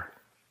hour.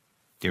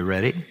 You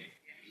ready?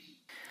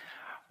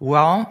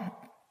 Well,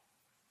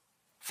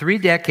 3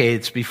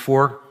 decades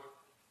before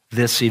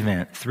this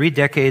event, 3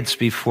 decades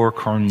before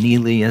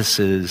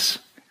Cornelius's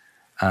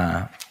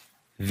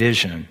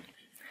vision,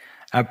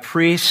 a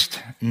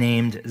priest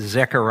named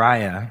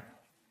Zechariah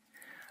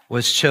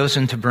was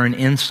chosen to burn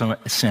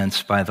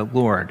incense by the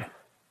Lord.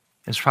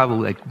 It's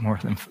probably more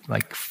than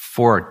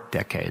 4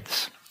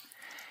 decades.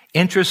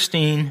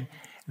 Interesting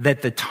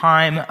that the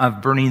time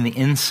of burning the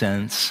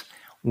incense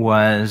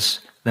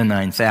was the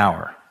 9th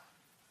hour,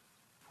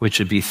 which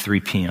would be 3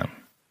 p.m.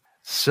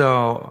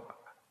 So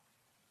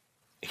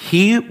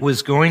he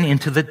was going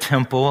into the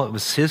temple. It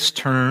was his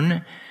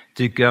turn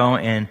to go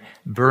and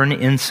burn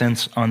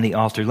incense on the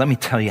altar. Let me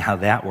tell you how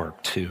that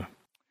worked too.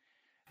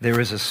 There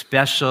was a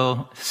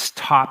special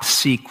top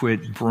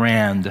secret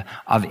brand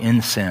of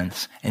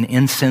incense, an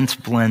incense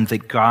blend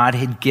that God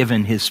had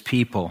given his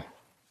people.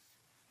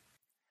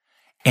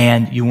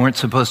 And you weren't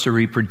supposed to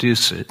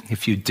reproduce it.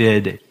 If you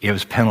did, it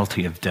was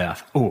penalty of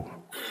death. Oh,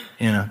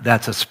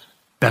 that's a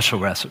special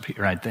recipe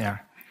right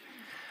there.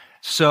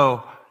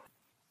 So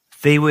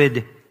they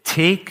would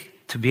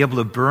take, to be able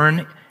to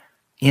burn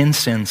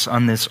incense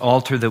on this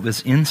altar that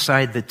was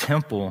inside the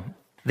temple,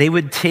 they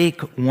would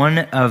take one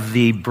of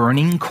the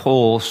burning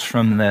coals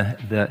from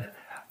the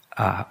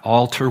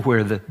altar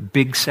where the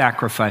big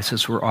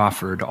sacrifices were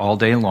offered all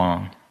day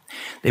long.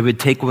 They would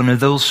take one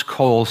of those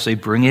coals, they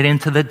bring it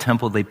into the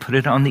temple, they put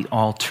it on the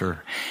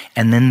altar,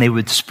 and then they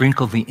would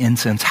sprinkle the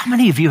incense. How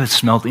many of you have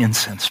smelled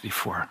incense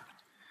before?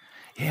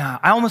 Yeah,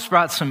 I almost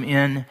brought some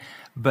in,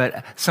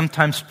 but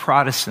sometimes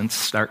Protestants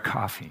start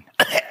coughing.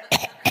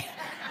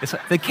 It's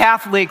like the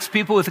Catholics,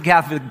 people with a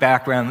Catholic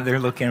background, they're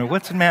looking,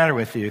 what's the matter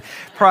with you?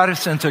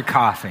 Protestants are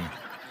coughing.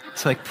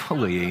 It's like,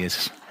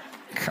 please,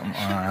 come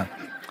on.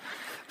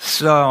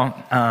 So,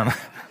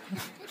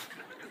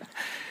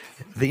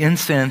 the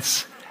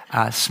incense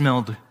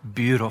smelled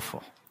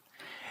beautiful.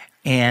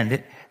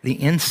 And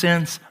the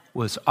incense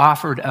was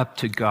offered up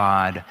to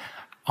God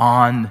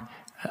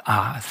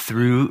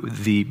through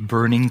the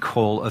burning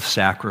coal of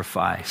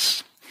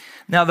sacrifice.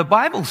 Now, the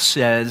Bible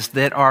says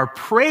that our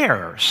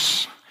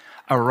prayers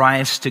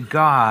arise to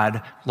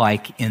God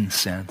like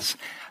incense.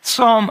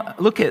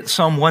 Look at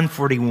Psalm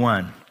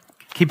 141.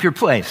 Keep your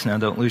place. Now,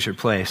 don't lose your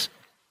place.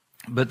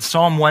 But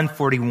Psalm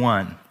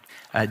 141,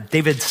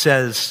 David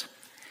says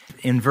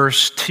in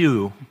verse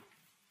 2,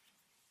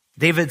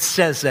 David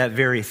says that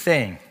very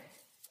thing.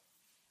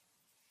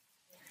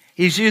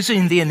 He's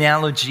using the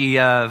analogy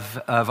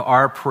of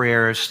our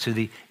prayers to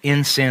the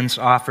incense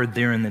offered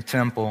there in the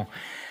temple.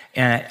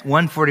 At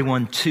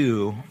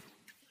 141:2,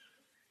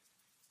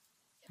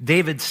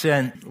 David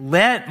said,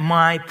 "Let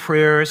my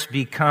prayers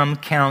become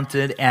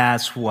counted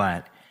as"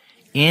 what?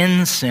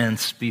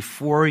 "Incense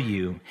before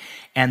you,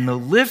 and the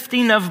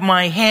lifting of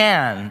my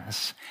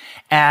hands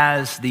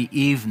as the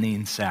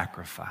evening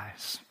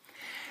sacrifice."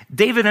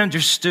 David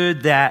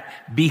understood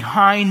that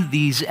behind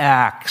these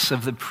acts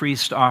of the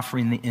priest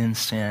offering the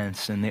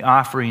incense and the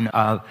offering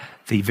of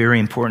the very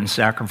important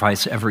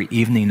sacrifice every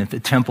evening at the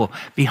temple,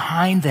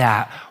 behind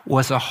that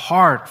was a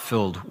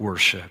heart-filled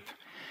worship.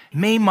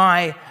 May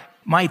my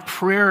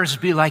prayers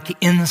be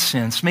like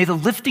incense. May the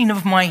lifting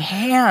of my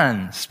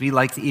hands be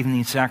like the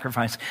evening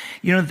sacrifice.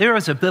 You know, there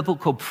is a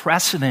biblical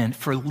precedent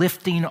for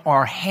lifting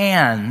our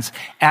hands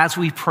as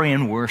we pray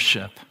and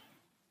worship.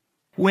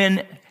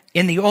 When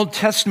in the Old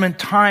Testament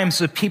times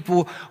the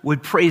people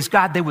would praise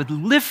God, they would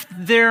lift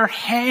their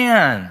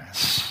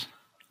hands.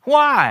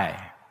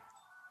 Why?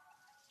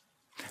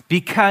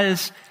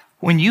 Because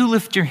when you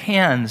lift your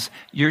hands,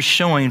 you're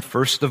showing,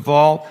 first of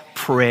all,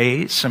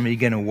 praise. Some of you are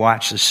going to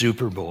watch the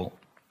Super Bowl.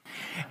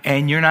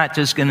 And you're not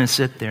just going to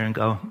sit there and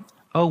go,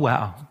 oh,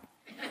 wow.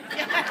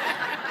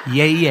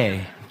 Yay,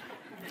 yay.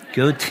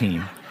 Go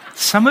team.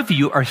 Some of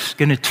you are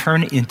going to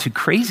turn into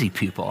crazy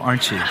people,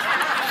 aren't you?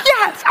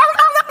 Yes. Oh,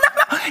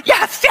 no.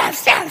 Yes.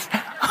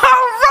 All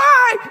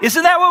right.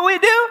 Isn't that what we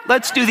do?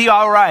 Let's do the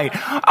all right.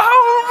 All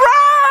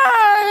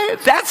right.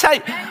 That's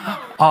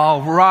how.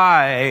 All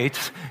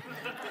right.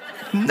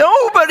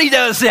 Nobody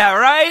does that,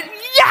 right?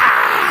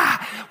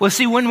 Yeah. Well,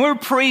 see, when we're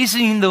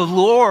praising the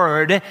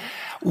Lord,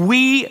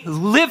 we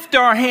lift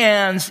our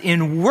hands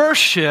in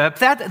worship.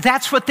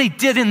 That's what they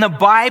did in the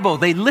Bible.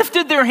 They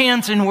lifted their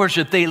hands in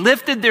worship. They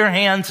lifted their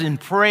hands in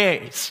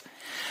praise.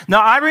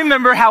 Now, I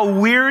remember how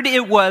weird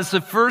it was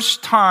the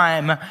first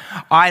time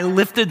I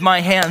lifted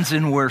my hands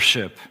in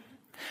worship.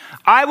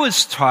 I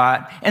was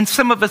taught, and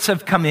some of us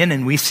have come in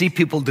and we see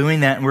people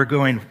doing that and we're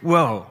going,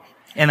 whoa,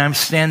 and I'm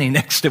standing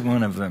next to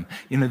one of them.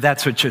 You know,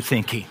 that's what you're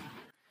thinking.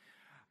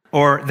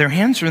 Or their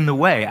hands are in the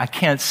way. I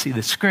can't see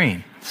the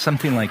screen.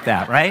 Something like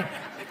that, right?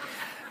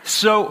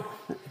 So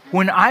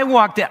when I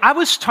walked in, I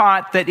was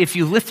taught that if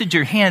you lifted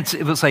your hands,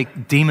 it was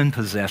like demon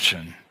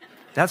possession.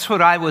 That's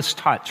what I was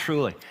taught,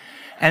 truly.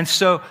 And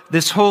so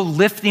this whole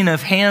lifting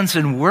of hands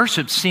in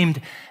worship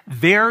seemed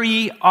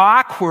very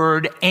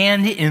awkward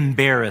and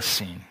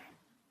embarrassing.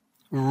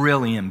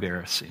 Really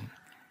embarrassing.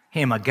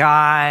 Hey, I'm a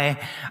guy.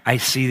 I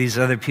see these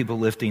other people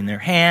lifting their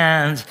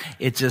hands.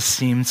 It just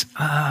seems,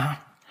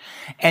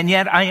 And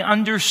yet I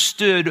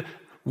understood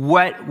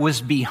what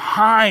was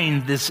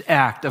behind this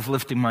act of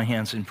lifting my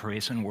hands in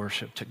praise and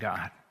worship to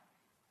God.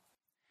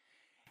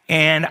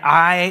 And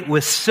I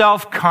was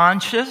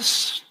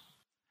self-conscious.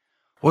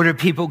 What are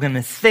people going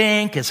to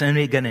think? Is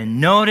anybody going to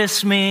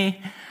notice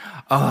me?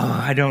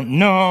 Oh, I don't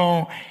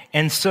know.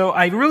 And so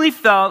I really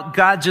felt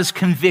God just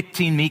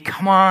convicting me.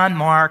 Come on,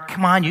 Mark.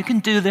 Come on, you can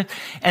do this.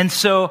 And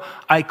so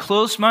I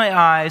closed my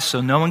eyes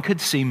so no one could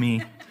see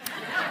me.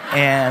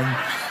 And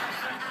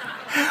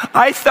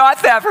I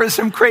thought that for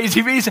some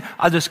crazy reason.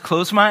 I'll just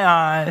close my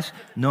eyes.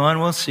 No one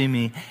will see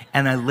me.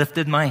 And I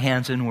lifted my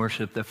hands in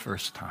worship the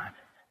first time.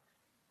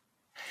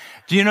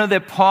 Do you know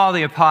that Paul,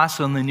 the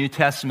apostle in the New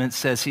Testament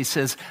he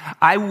says,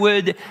 I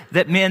would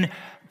that men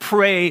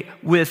pray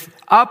with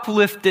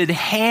uplifted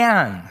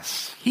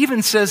hands. He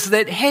even says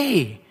that,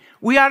 hey,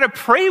 we ought to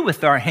pray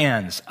with our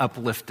hands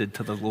uplifted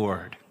to the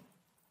Lord.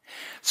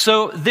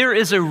 So there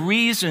is a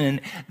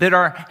reason that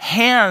our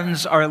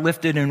hands are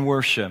lifted in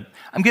worship.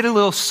 I'm getting a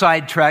little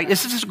sidetracked.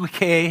 Is this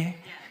okay?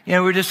 You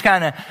know, we're just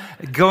kind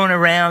of going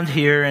around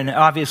here, and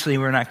obviously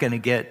we're not going to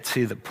get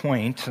to the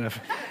point of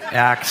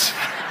Acts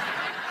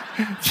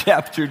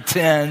chapter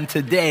 10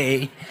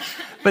 today,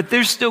 but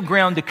there's still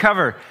ground to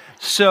cover.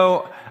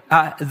 So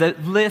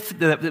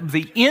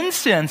the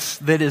incense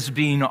that is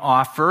being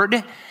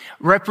offered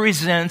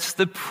represents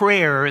the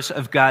prayers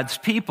of God's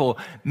people.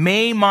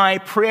 May my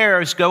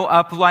prayers go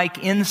up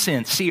like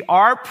incense. See,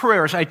 our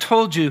prayers, I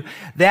told you,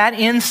 that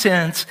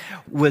incense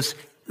was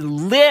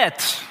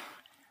lit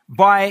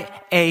by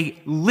a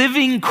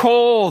living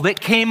coal that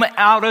came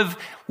out of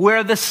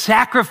where the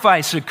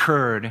sacrifice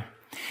occurred.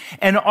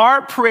 And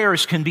our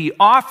prayers can be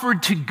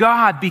offered to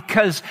God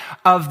because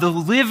of the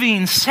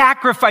living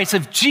sacrifice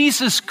of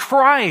Jesus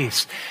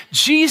Christ.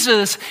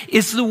 Jesus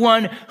is the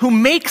one who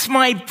makes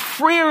my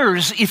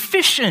prayers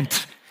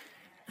efficient.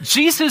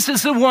 Jesus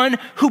is the one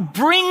who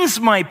brings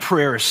my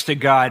prayers to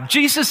God.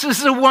 Jesus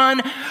is the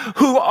one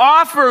who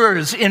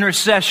offers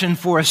intercession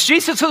for us.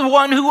 Jesus is the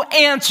one who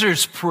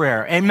answers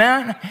prayer.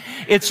 Amen?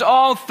 It's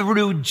all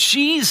through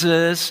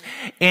Jesus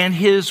and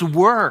his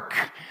work.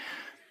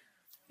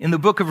 In the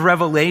book of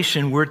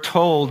Revelation, we're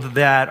told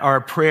that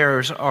our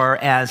prayers are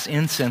as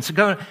incense.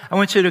 I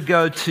want you to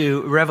go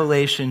to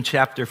Revelation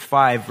chapter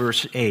 5,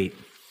 verse 8.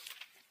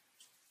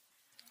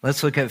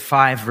 Let's look at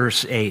 5,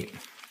 verse 8.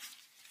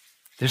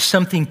 There's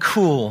something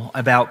cool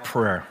about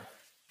prayer.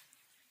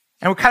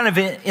 And we're kind of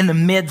in the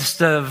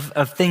midst of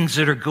things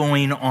that are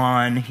going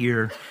on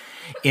here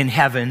in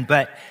heaven,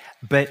 but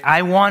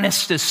I want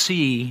us to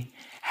see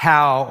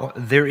how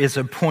there is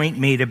a point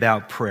made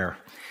about prayer.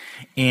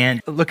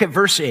 And look at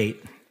verse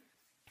 8.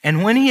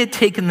 And when he had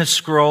taken the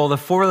scroll, the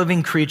 4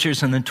 living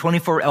creatures and the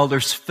 24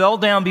 elders fell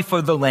down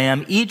before the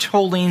Lamb, each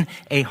holding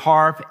a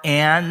harp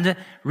and,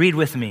 read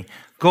with me,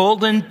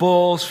 golden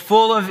bowls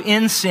full of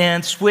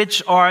incense,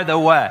 which are the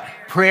what?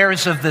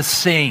 Prayers of the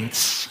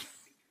saints.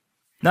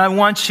 Now I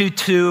want you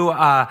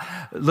to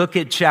look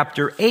at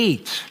chapter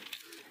 8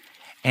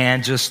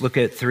 and just look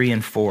at 3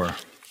 and 4.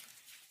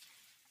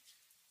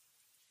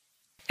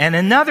 And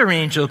another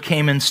angel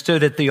came and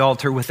stood at the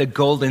altar with a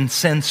golden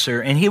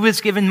censer, and he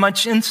was given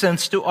much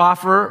incense to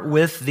offer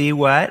with the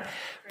what?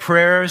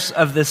 Prayers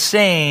of the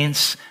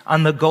saints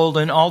on the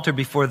golden altar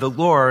before the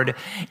Lord.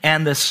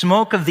 And the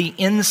smoke of the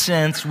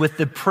incense with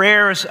the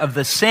prayers of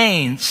the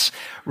saints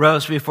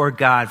rose before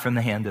God from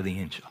the hand of the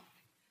angel.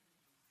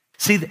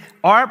 See,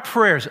 our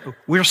prayers,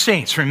 we're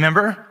saints,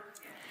 remember?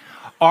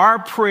 Our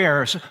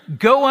prayers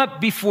go up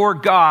before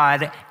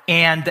God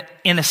and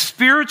in a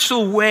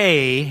spiritual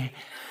way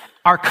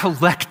are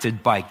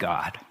collected by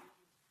God.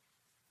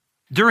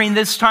 During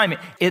this time,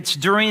 it's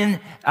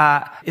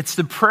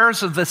the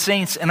prayers of the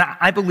saints, and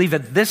I believe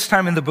at this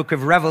time in the book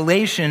of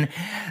Revelation,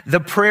 the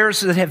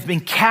prayers that have been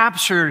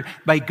captured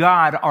by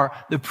God are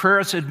the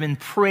prayers that have been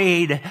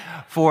prayed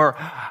for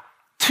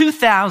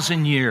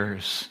 2,000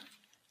 years,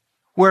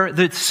 where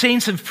the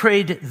saints have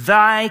prayed,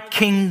 "Thy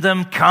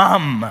kingdom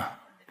come,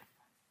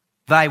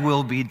 thy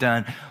will be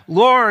done."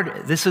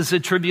 Lord, this is the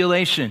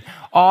tribulation,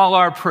 all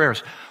our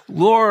prayers.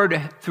 Lord,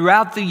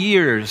 throughout the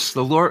years,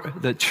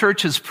 the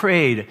church has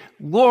prayed,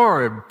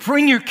 "Lord,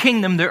 bring your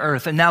kingdom to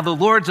earth." And now the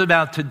Lord's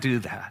about to do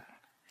that.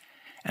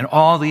 And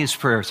all these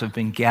prayers have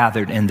been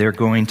gathered, and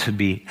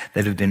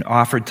that have been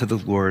offered to the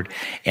Lord,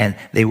 and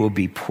they will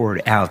be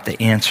poured out.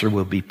 The answer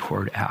will be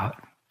poured out.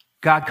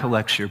 God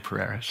collects your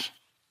prayers.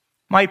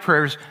 My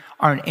prayers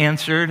aren't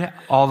answered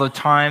all the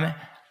time,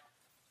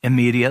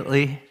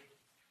 immediately,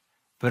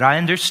 but I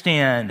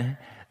understand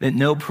that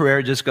no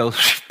prayer just goes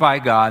by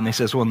God and he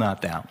says, "Well,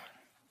 not that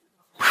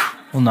one.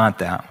 Well, not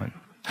that one.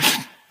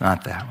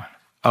 Not that one.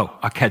 Oh,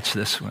 I'll catch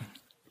this one."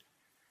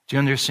 Do you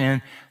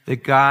understand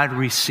that God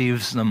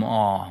receives them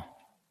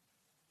all?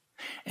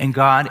 And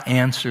God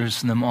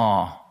answers them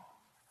all.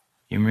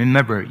 You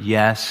remember,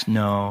 yes,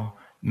 no,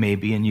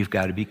 maybe, and you've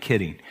got to be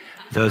kidding.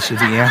 Those are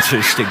the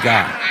answers to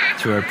God,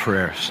 to our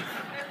prayers.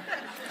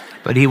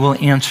 But he will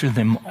answer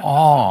them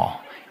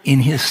all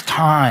in his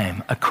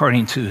time,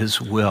 according to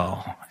his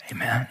will.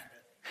 Amen.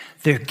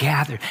 They're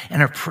gathered,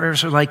 and our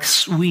prayers are like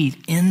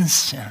sweet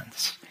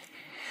incense.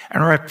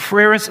 And our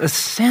prayers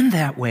ascend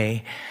that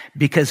way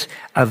because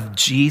of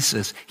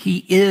Jesus.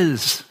 He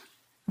is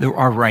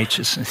our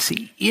righteousness.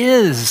 He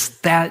is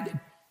that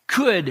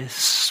good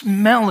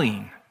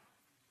smelling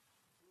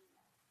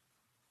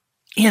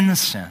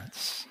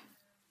incense.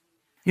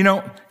 You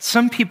know,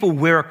 some people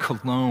wear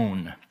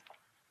cologne,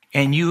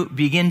 and you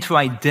begin to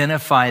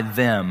identify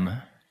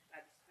them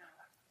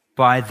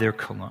by their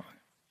cologne.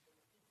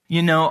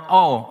 You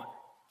know,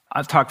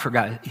 I've talked for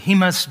God.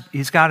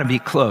 He's got to be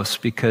close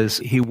because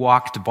he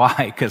walked by,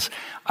 because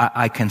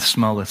I can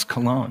smell his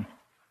cologne.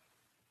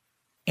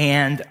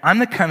 And I'm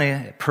the kind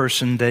of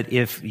person that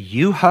if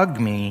you hug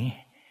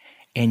me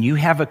and you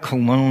have a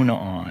cologne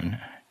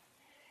on,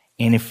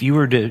 and if you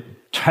were to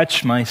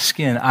touch my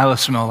skin, I will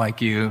smell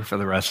like you for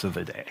the rest of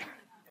the day.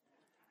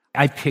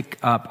 I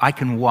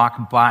can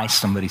walk by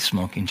somebody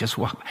smoking, just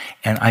walk by,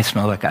 and I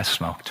smell like I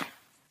smoked.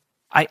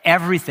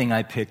 Everything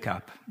I pick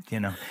up,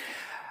 you know.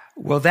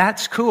 Well,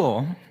 that's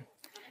cool,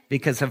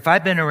 because if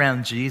I've been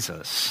around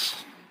Jesus,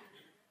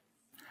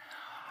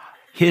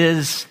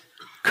 his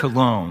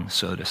cologne,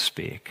 so to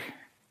speak,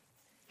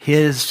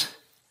 his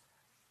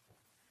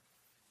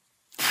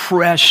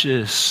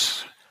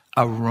precious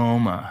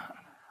aroma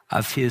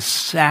of his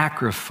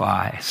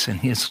sacrifice and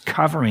his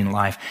covering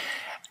life,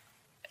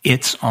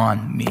 it's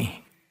on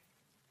me.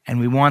 And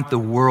we want the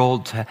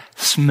world to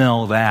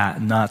smell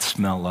that, not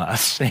smell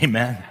us.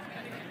 Amen?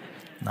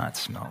 Not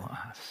smell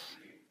us.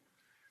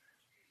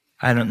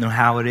 I don't know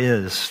how it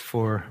is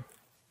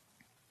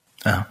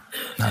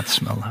not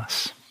smell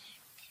us.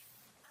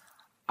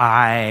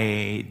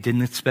 I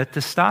didn't expect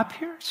to stop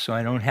here, so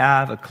I don't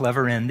have a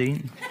clever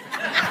ending.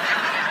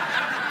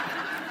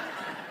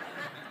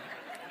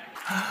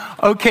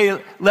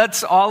 Okay,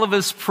 let's all of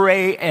us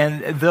pray,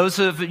 and those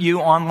of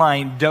you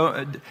online,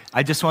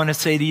 I just want to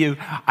say to you,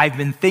 I've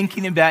been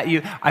thinking about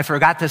you. I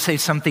forgot to say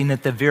something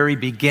at the very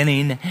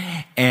beginning,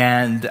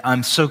 and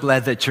I'm so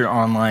glad that you're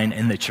online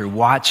and that you're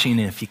watching,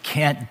 and if you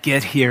can't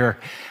get here,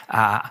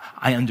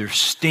 I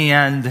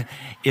understand.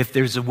 If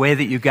there's a way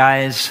that you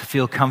guys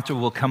feel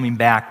comfortable coming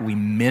back, we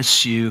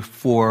miss you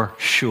for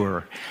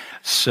sure.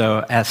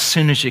 So as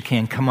soon as you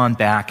can, come on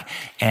back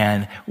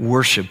and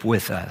worship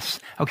with us.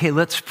 Okay,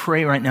 let's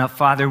pray right now.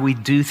 Father, we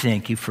do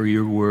thank you for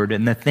your word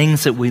and the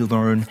things that we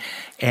learn.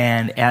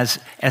 And as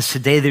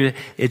today,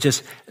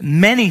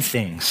 many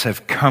things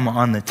have come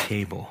on the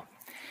table.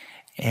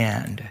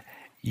 And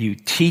you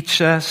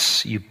teach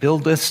us, you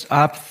build us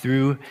up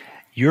through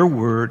your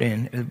word,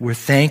 and we're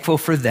thankful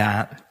for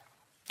that.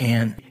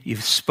 And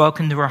you've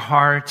spoken to our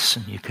hearts,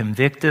 and you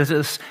convicted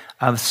us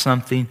of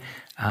something.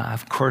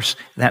 Of course,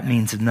 that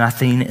means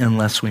nothing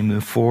unless we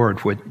move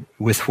forward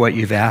with what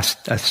you've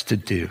asked us to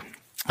do.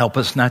 Help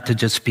us not to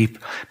just be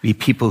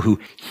people who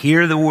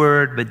hear the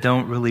word but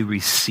don't really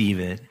receive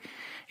it.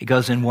 It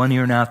goes in one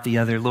ear and out the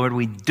other. Lord,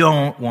 we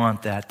don't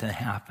want that to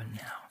happen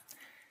now.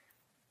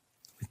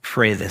 We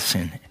pray this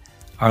in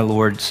our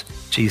Lord's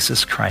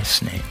Jesus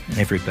Christ's name. And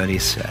everybody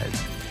said,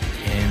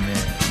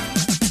 amen.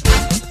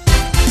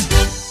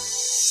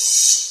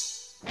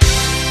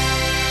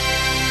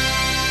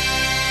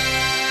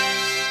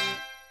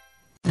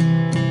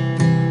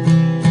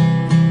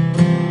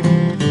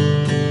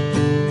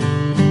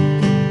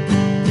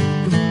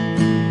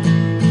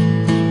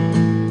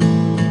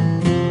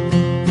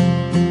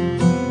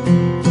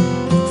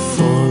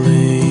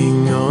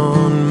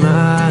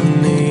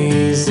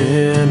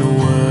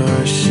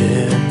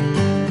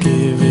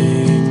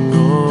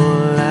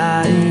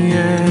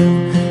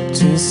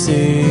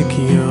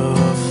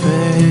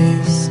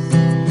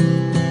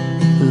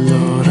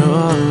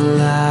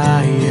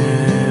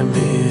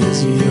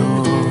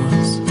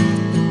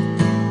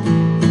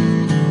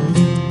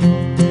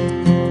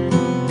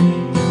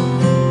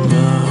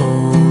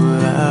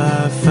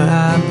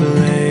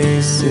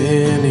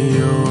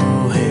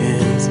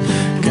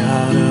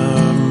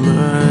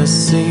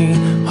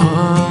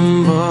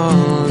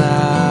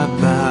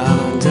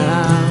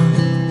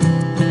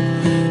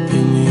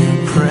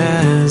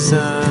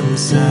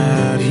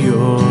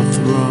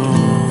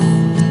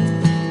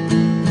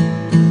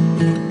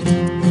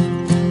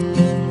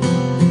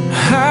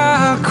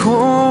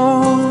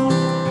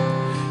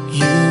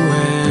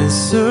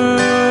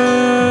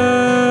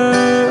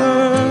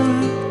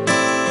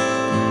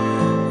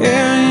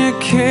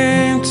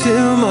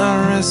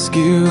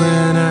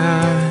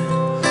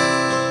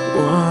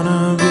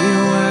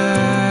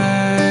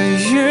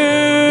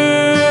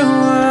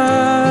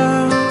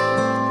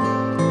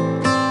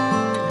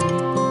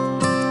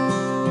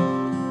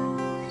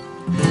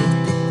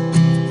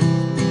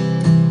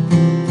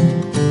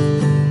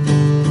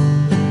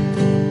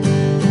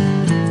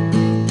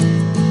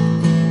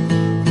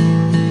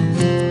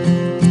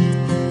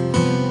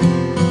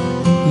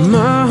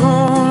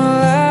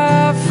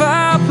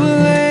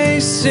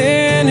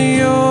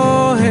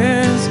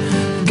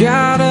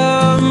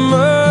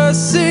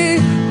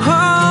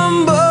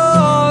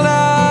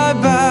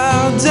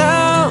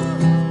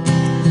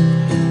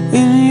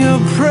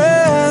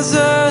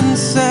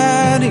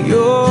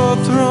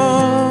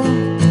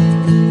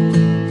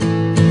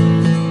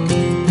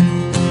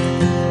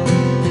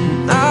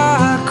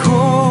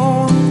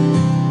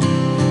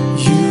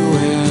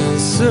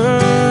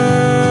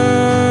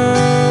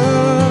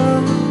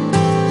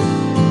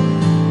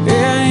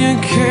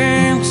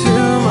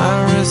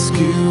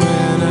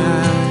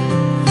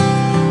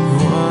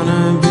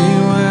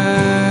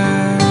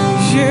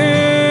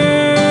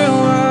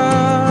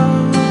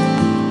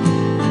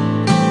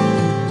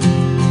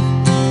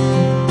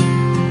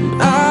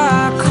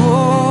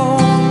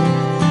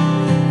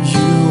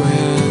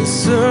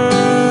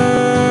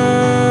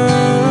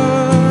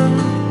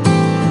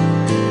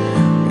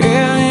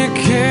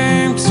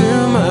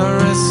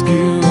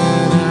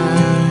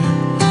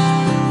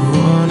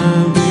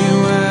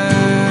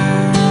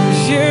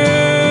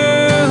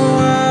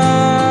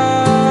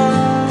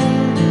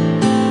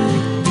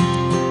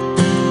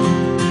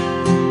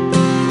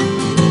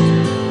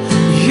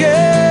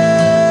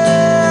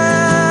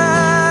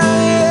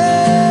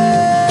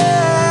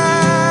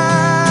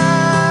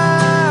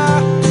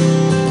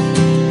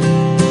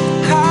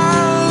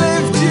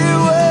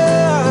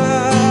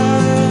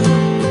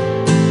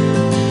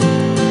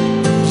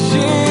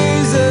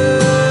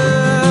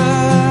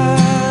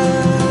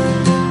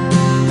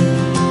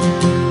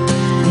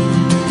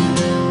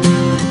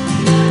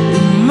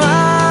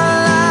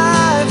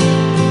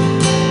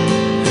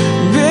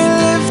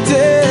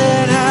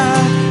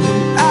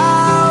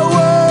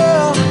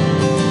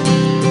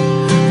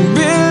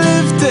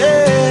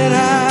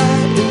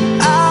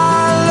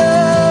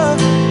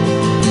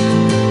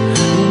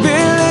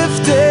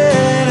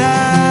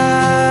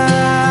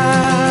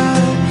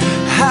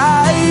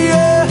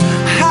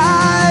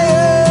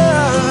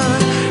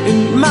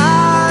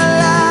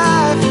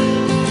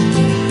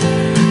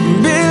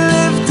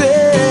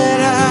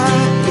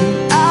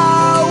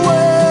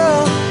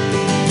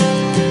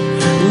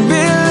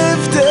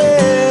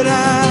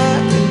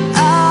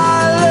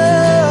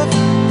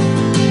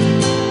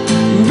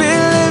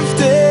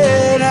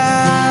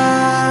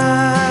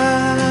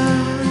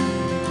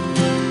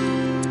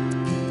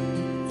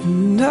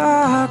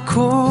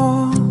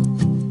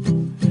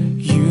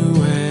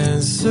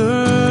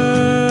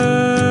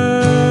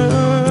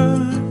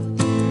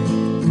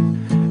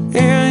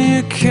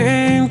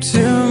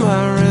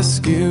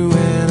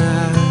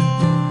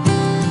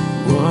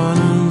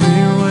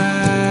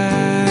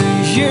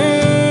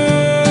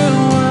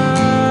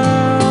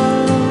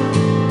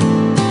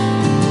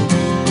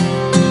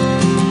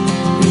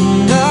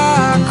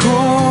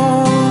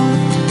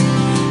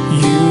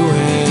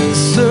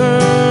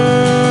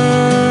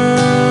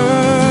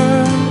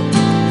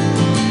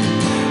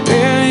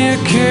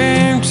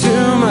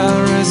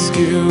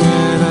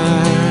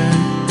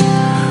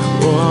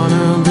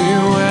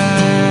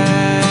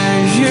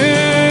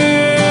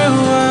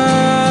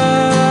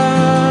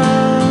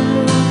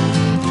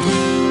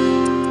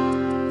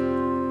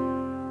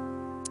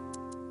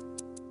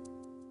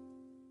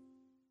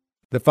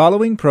 The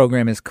following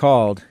program is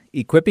called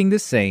Equipping the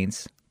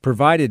Saints,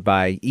 provided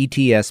by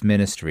ETS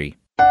Ministry.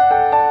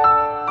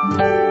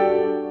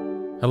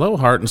 Hello,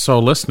 Heart and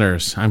Soul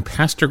listeners. I'm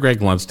Pastor Greg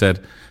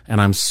Lundstedt, and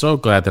I'm so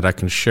glad that I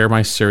can share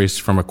my series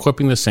from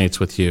Equipping the Saints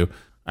with you.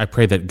 I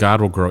pray that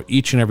God will grow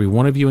each and every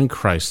one of you in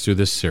Christ through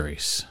this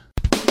series.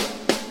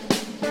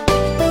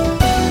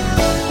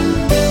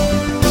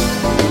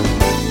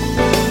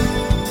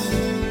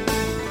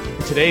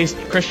 In today's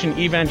Christian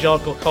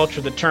evangelical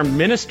culture, the term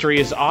ministry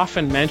is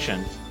often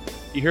mentioned.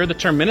 You hear the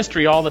term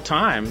ministry all the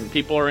time.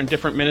 People are in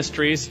different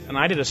ministries, and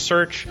I did a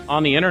search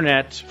on the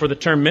internet for the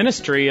term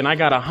ministry, and I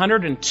got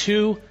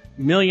 102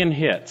 million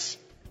hits.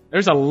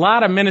 There's a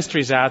lot of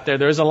ministries out there.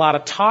 There's a lot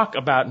of talk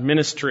about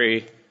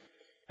ministry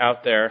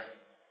out there.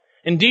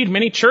 Indeed,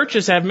 many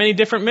churches have many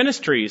different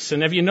ministries,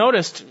 and have you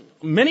noticed,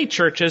 many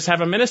churches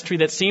have a ministry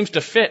that seems to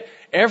fit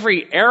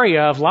every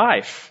area of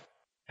life.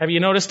 Have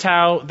you noticed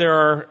how there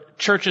are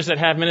churches that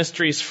have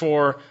ministries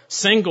for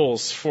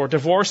singles, for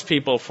divorced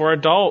people, for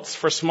adults,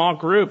 for small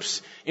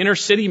groups, inner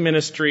city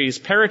ministries,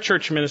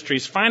 parachurch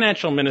ministries,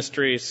 financial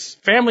ministries,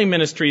 family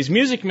ministries,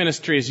 music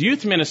ministries,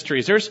 youth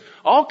ministries? There's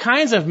all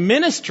kinds of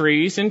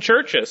ministries in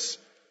churches.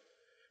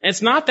 And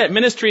it's not that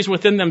ministries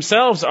within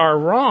themselves are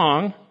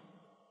wrong,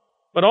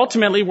 but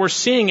ultimately we're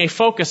seeing a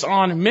focus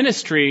on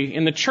ministry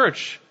in the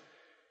church.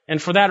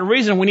 And for that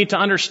reason, we need to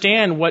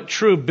understand what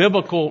true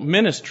biblical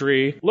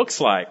ministry looks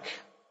like.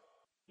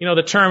 You know,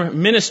 the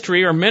term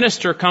ministry or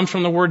minister comes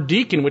from the word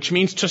deacon, which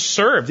means to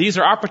serve. These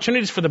are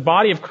opportunities for the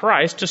body of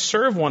Christ to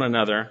serve one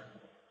another.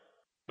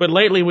 But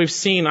lately we've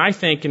seen, I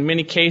think, in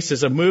many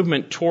cases, a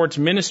movement towards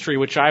ministry,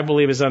 which I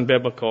believe is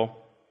unbiblical.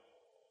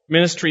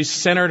 Ministries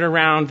centered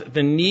around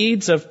the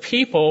needs of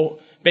people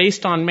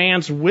based on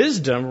man's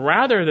wisdom,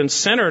 rather than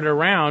centered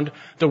around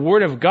the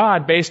Word of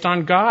God based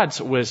on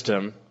God's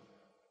wisdom.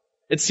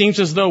 It seems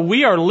as though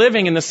we are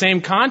living in the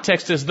same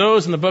context as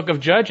those in the book of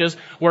Judges,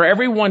 where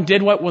everyone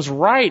did what was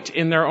right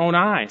in their own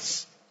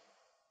eyes.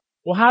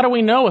 Well, how do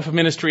we know if a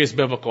ministry is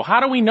biblical?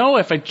 How do we know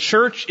if a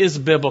church is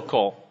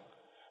biblical?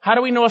 How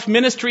do we know if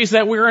ministries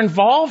that we're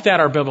involved at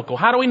are biblical?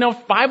 How do we know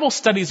if Bible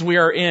studies we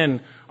are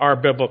in are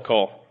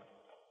biblical?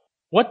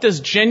 What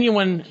does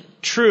genuine,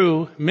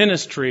 true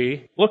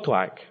ministry look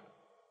like?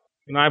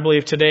 And I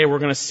believe today we're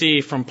going to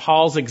see from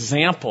Paul's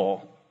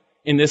example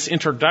in this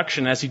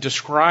introduction, as he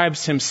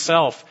describes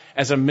himself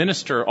as a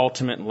minister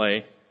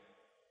ultimately,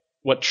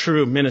 what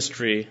true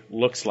ministry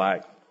looks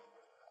like.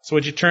 So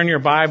would you turn your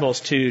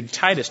Bibles to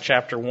Titus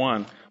chapter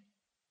 1.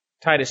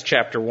 Titus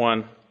chapter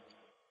 1.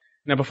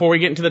 Now before we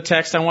get into the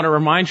text, I want to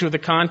remind you of the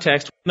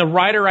context. The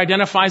writer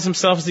identifies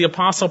himself as the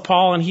Apostle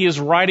Paul, and he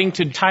is writing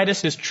to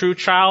Titus, his true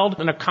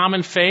child in a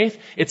common faith.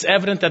 It's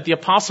evident that the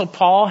Apostle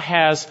Paul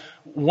has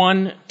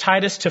won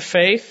Titus to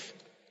faith.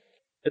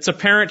 It's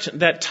apparent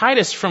that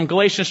Titus from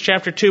Galatians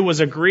chapter 2 was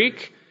a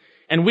Greek,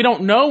 and we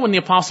don't know when the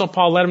Apostle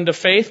Paul led him to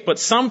faith, but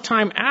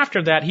sometime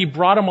after that he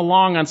brought him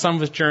along on some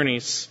of his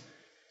journeys.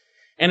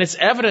 And it's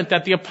evident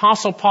that the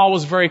Apostle Paul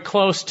was very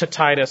close to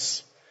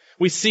Titus.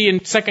 We see in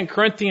 2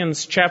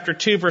 Corinthians chapter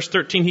 2 verse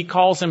 13, he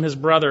calls him his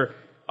brother,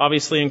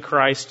 obviously in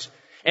Christ.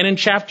 And in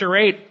chapter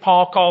 8,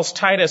 Paul calls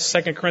Titus,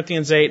 2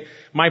 Corinthians 8,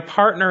 my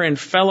partner and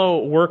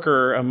fellow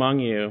worker among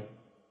you.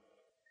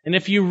 And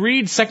if you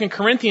read 2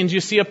 Corinthians, you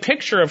see a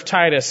picture of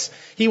Titus.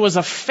 He was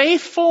a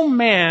faithful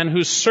man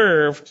who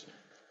served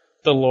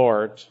the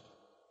Lord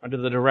under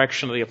the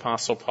direction of the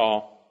Apostle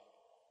Paul.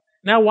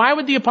 Now, why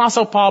would the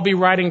Apostle Paul be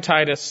writing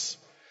Titus?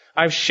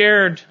 I've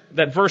shared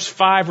that verse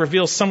 5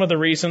 reveals some of the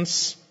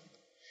reasons.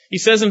 He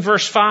says in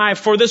verse 5,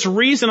 for this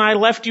reason I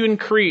left you in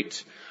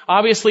Crete.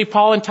 Obviously,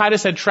 Paul and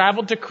Titus had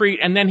traveled to Crete,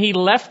 and then he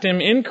left him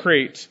in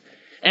Crete.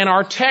 And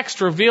our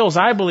text reveals,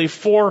 I believe,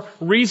 4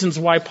 reasons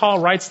why Paul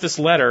writes this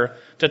letter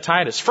to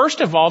Titus. First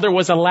of all, there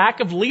was a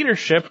lack of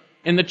leadership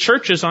in the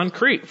churches on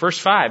Crete. Verse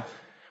 5,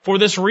 for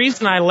this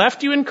reason I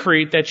left you in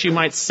Crete, that you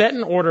might set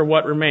in order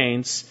what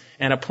remains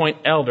and appoint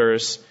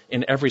elders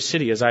in every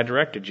city as I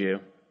directed you.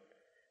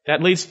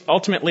 That leads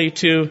ultimately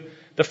to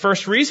the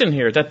first reason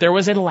here, that there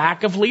was a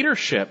lack of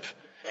leadership.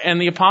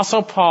 And the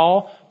Apostle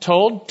Paul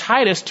told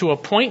Titus to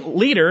appoint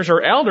leaders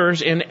or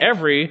elders in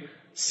every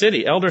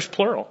city, elders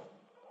plural.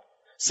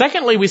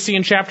 Secondly, we see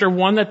in chapter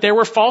 1 that there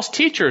were false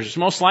teachers,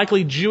 most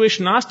likely Jewish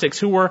Gnostics,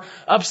 who were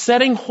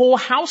upsetting whole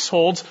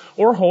households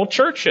or whole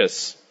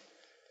churches.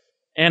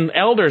 And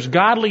elders,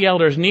 godly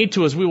elders, need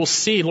to, as we will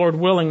see, Lord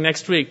willing,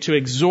 next week, to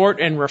exhort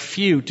and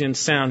refute in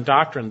sound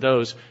doctrine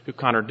those who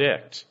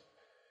contradict.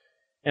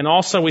 And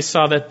also we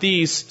saw that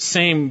these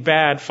same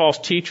bad false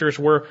teachers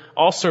were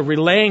also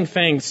relaying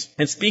things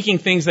and speaking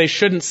things they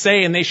shouldn't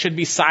say, and they should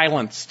be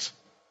silenced.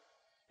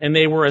 And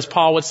they were, as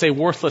Paul would say,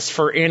 worthless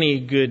for any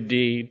good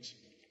deed.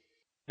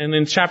 And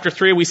in chapter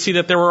 3, we see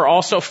that there were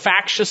also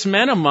factious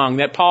men among,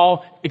 that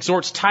Paul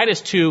exhorts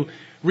Titus to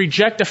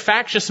reject a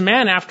factious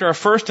man after a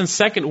first and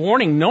second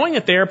warning, knowing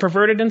that they are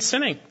perverted and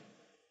sinning.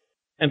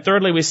 And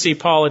thirdly, we see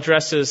Paul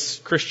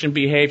addresses Christian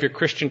behavior,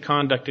 Christian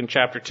conduct in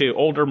chapter 2.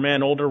 Older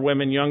men, older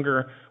women,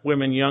 younger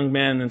women, young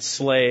men, and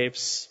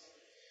slaves.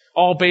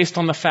 all based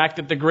on the fact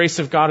that the grace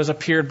of God has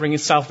appeared, bringing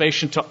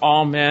salvation to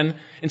all men,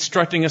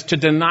 instructing us to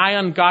deny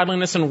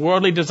ungodliness and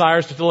worldly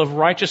desires, to live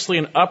righteously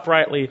and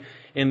uprightly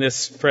in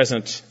this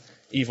present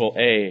evil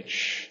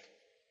age.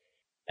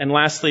 And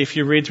lastly, if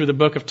you read through the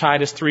book of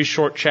Titus, 3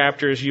 short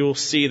chapters, you will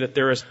see that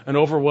there is an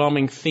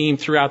overwhelming theme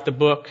throughout the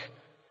book,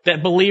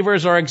 that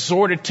believers are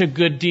exhorted to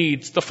good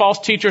deeds. The false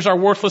teachers are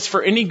worthless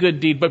for any good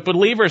deed, but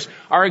believers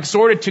are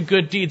exhorted to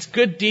good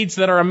deeds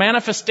that are a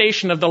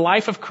manifestation of the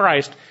life of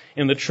Christ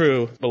in the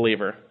true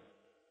believer.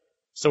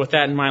 So with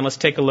that in mind, let's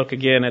take a look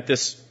again at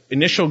this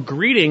initial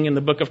greeting in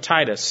the book of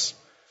Titus.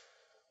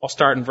 I'll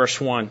start in verse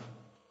 1.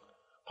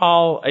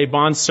 Paul, a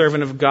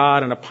bondservant of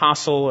God, an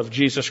apostle of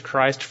Jesus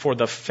Christ, for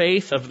the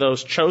faith of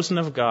those chosen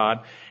of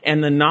God,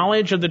 and the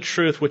knowledge of the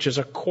truth which is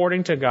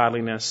according to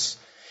godliness,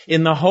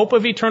 in the hope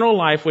of eternal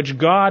life, which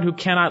God, who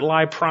cannot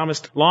lie,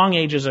 promised long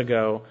ages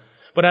ago,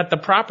 but at the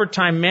proper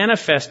time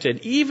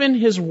manifested, even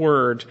his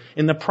word,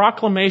 in the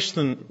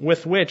proclamation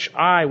with which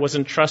I was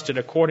entrusted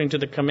according to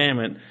the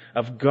commandment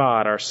of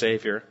God our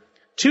Savior.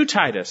 To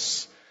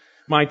Titus,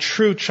 my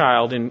true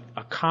child in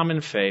a common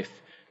faith,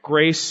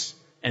 grace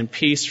and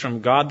peace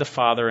from God the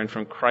Father and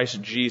from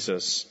Christ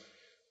Jesus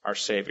our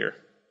Savior.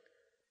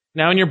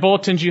 Now in your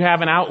bulletins you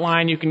have an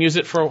outline. You can use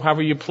it for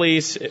however you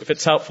please. If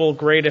it's helpful,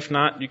 great. If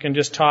not, you can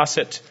just toss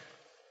it.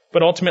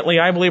 But ultimately,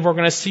 I believe we're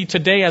going to see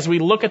today as we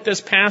look at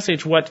this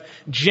passage what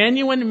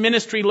genuine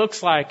ministry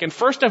looks like. And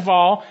first of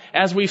all,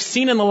 as we've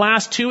seen in the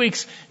last 2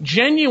 weeks,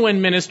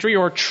 genuine ministry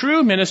or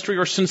true ministry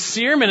or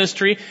sincere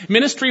ministry,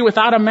 ministry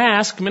without a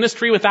mask,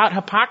 ministry without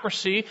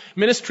hypocrisy,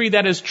 ministry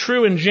that is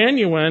true and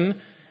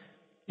genuine,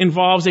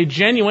 involves a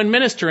genuine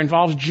minister,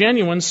 involves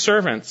genuine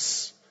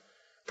servants.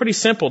 Pretty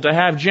simple. To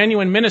have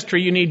genuine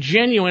ministry, you need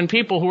genuine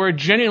people who are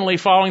genuinely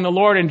following the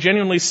Lord and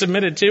genuinely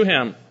submitted to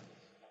Him.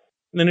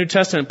 In the New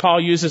Testament, Paul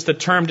uses the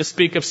term to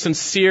speak of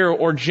sincere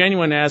or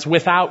genuine as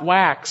without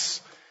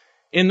wax.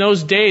 In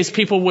those days,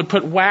 people would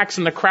put wax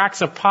in the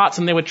cracks of pots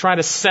and they would try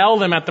to sell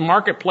them at the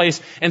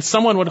marketplace, and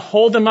someone would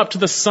hold them up to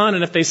the sun,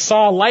 and if they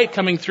saw light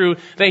coming through,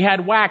 they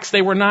had wax.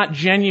 They were not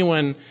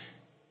genuine.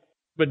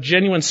 But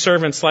genuine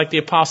servants like the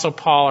Apostle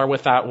Paul are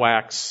without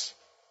wax.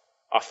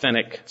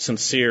 Authentic,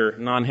 sincere,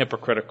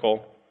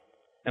 non-hypocritical.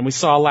 And we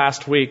saw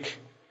last week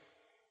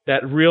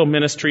that real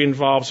ministry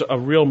involves a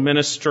real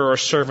minister or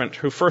servant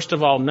who first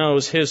of all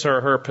knows his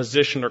or her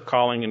position or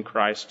calling in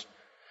Christ.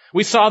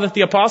 We saw that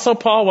the Apostle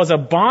Paul was a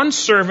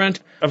bondservant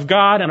of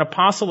God, an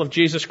apostle of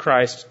Jesus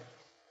Christ.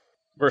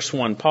 Verse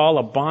 1, Paul,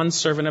 a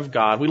bondservant of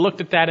God. We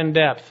looked at that in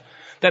depth.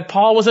 That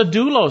Paul was a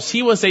doulos.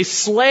 He was a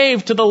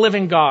slave to the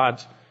living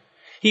God.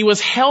 He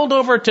was held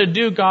over to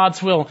do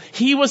God's will.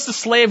 He was the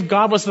slave,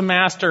 God was the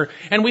master.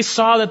 And we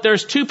saw that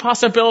there's two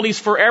possibilities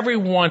for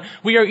everyone.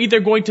 We are either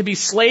going to be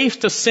slaves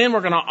to sin, we're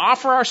going to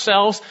offer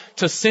ourselves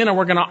to sin, or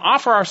we're going to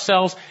offer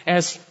ourselves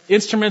as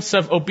instruments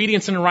of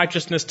obedience and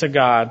righteousness to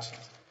God.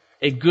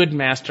 A good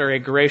master, a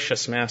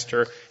gracious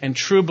master, and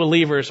true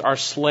believers are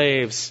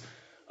slaves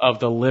of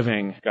the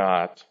living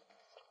God.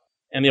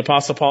 And the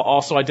Apostle Paul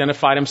also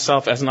identified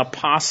himself as an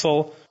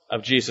apostle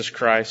of Jesus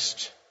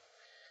Christ.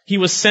 He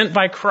was sent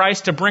by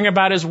Christ to bring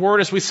about His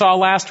word, as we saw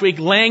last week,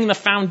 laying the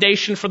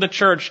foundation for the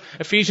church.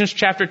 Ephesians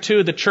chapter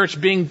 2, the church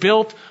being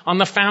built on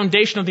the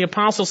foundation of the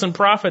apostles and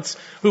prophets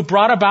who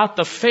brought about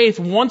the faith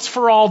once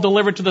for all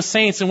delivered to the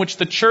saints, in which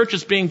the church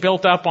is being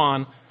built up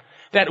on.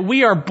 That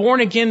we are born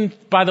again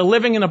by the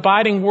living and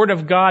abiding word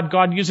of God.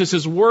 God uses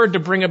His word to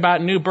bring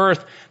about new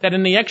birth. That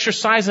in the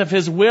exercise of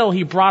His will,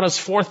 He brought us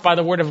forth by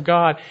the word of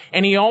God.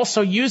 And He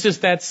also uses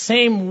that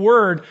same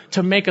word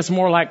to make us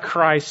more like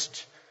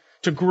Christ,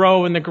 to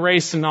grow in the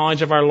grace and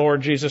knowledge of our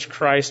Lord Jesus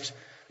Christ,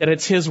 that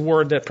it's His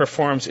word that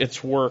performs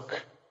its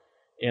work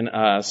in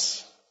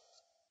us.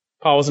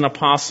 Paul was an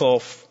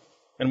apostle,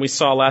 and we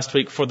saw last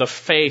week, for the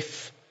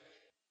faith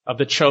of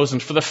the chosen,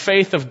 for the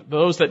faith of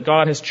those that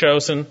God has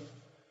chosen.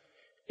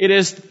 It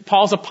is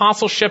Paul's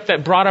apostleship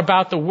that brought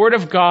about the word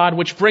of God,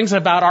 which brings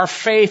about our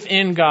faith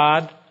in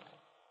God.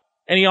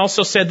 And he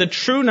also said the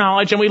true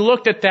knowledge, and we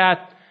looked at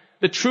that.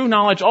 The true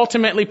knowledge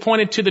ultimately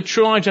pointed to the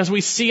true knowledge, as we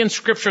see in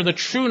Scripture, the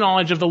true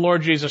knowledge of the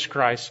Lord Jesus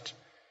Christ.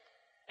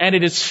 And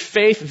it is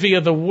faith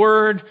via the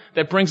Word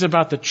that brings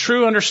about the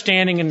true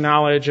understanding and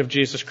knowledge of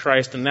Jesus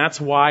Christ. And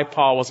that's why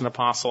Paul was an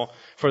apostle,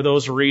 for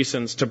those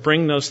reasons, to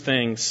bring those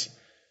things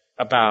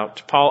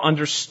about. Paul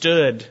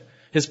understood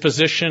his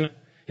position,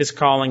 his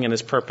calling, and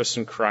his purpose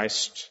in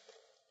Christ.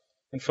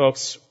 And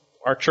folks,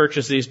 our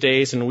churches these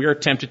days, and we are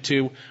tempted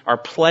to, are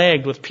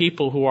plagued with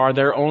people who are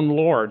their own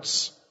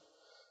lords,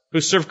 who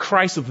serve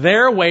Christ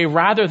their way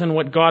rather than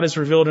what God has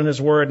revealed in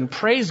His Word. And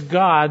praise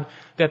God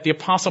that the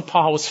Apostle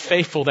Paul was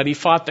faithful, that he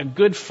fought the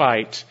good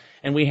fight,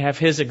 and we have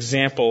his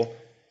example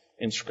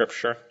in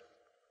Scripture.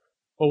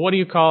 Well, what do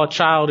you call a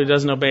child who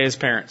doesn't obey his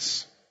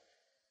parents?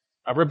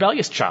 A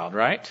rebellious child,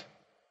 right?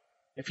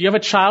 If you have a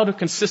child who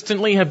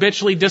consistently,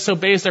 habitually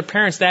disobeys their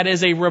parents, that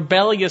is a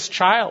rebellious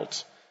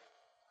child.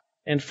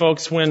 And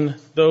folks, when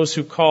those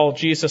who call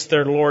Jesus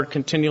their Lord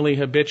continually,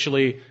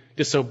 habitually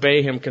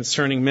disobey Him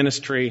concerning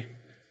ministry,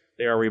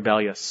 they are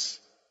rebellious.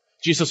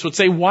 Jesus would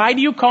say, "Why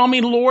do you call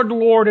me Lord,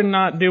 Lord, and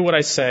not do what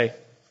I say?"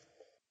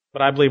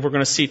 But I believe we're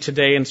going to see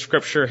today in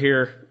Scripture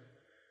here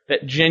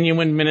that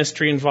genuine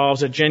ministry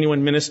involves a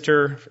genuine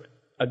minister,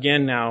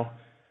 again now,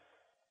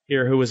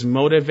 here, who is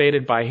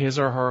motivated by his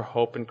or her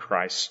hope in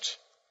Christ.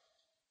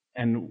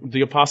 And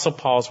the Apostle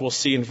Paul, as we'll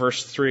see in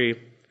verse 3,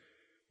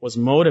 was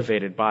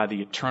motivated by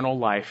the eternal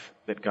life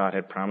that God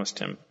had promised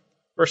him.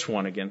 Verse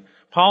 1 again.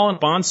 Paul, a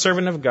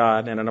bondservant of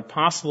God and an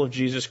apostle of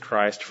Jesus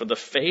Christ, for the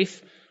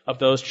faith of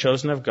those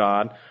chosen of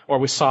God, or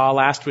we saw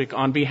last week,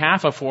 on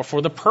behalf of, or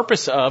for the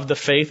purpose of the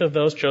faith of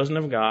those chosen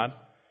of God,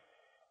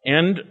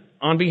 and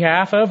on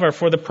behalf of, or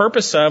for the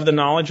purpose of, the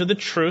knowledge of the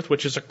truth,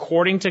 which is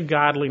according to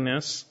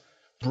godliness,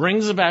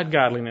 brings about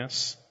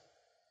godliness.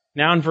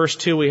 Now in verse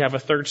 2 we have a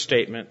third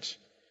statement.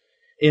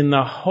 In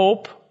the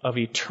hope of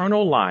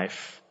eternal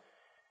life,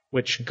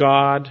 which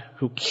God,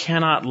 who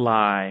cannot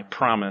lie,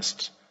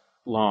 promised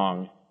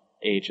long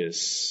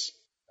ages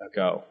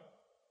ago.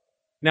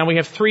 Now we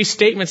have three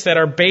statements that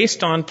are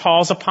based on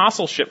Paul's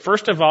apostleship.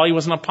 First of all, he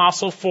was an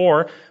apostle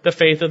for the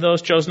faith of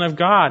those chosen of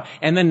God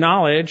and the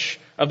knowledge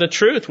of the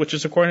truth, which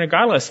is according to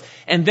godliness.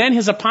 And then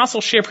his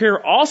apostleship here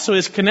also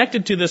is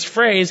connected to this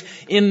phrase,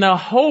 in the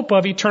hope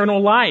of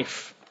eternal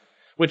life,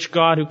 which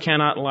God, who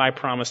cannot lie,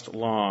 promised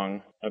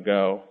long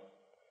ago.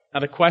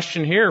 Now the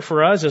question here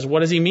for us is, what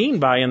does he mean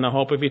by in the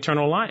hope of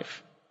eternal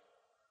life?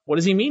 What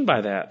does he mean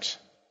by that?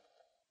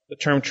 The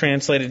term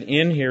translated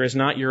in here is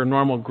not your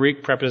normal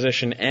Greek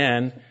preposition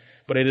en,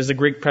 but it is the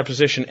Greek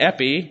preposition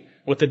epi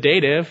with the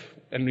dative.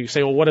 And you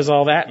say, well, what does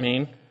all that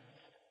mean?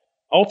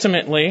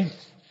 Ultimately,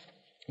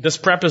 this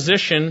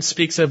preposition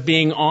speaks of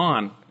being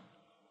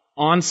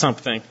on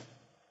something.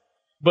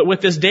 But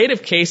with this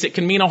dative case, it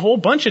can mean a whole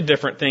bunch of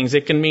different things.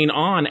 It can mean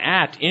on,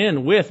 at,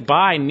 in, with,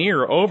 by,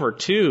 near, over,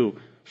 to,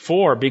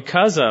 for,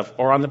 because of,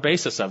 or on the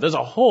basis of. There's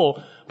a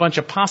whole bunch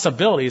of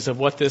possibilities of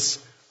what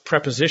this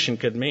preposition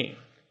could mean.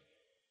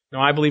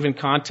 Now, I believe in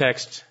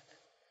context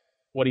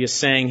what he is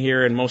saying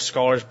here, and most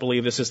scholars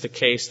believe this is the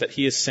case, that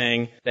he is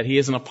saying that he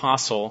is an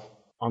apostle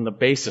on the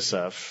basis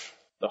of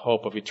the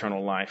hope of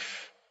eternal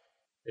life.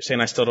 You're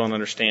saying, I still don't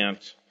understand.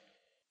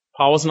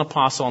 Paul was an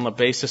apostle on the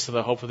basis of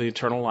the hope of the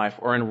eternal life,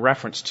 or in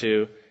reference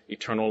to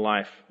eternal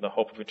life, the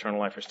hope of eternal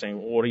life. You're saying,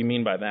 well, what do you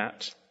mean by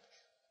that?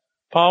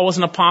 Paul was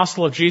an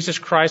apostle of Jesus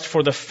Christ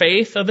for the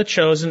faith of the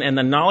chosen and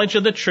the knowledge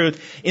of the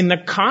truth in the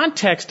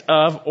context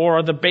of,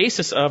 or the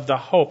basis of, the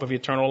hope of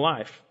eternal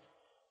life.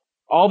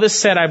 All this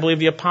said, I believe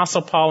the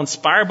Apostle Paul,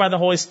 inspired by the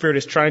Holy Spirit,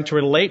 is trying to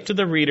relate to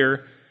the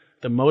reader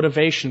the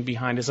motivation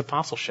behind his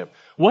apostleship.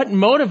 What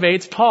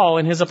motivates Paul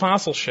in his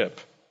apostleship?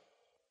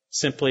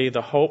 Simply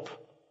the hope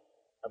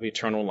of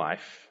eternal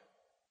life.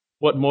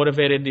 What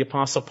motivated the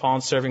Apostle Paul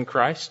in serving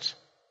Christ?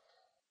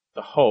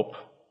 The hope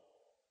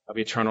of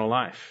eternal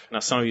life. Now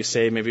some of you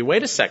say, maybe,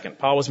 wait a second.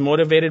 Paul was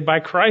motivated by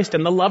Christ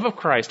and the love of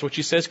Christ, which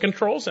he says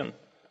controls him.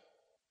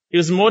 He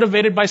was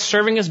motivated by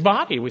serving his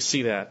body. We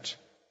see that.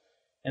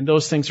 And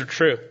those things are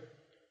true.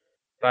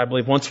 But I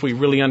believe once we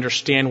really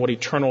understand what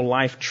eternal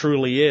life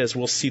truly is,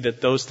 we'll see that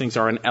those things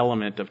are an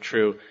element of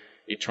true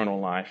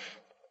eternal life.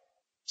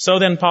 So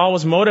then Paul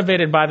was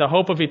motivated by the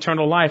hope of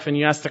eternal life, and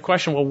you ask the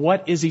question, well,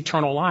 what is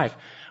eternal life?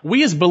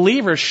 We as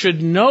believers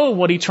should know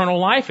what eternal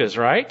life is,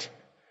 right?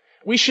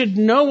 We should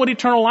know what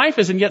eternal life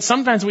is, and yet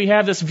sometimes we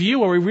have this view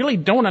where we really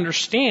don't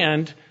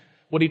understand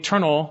what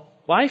eternal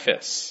life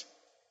is.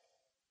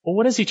 Well,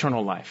 what is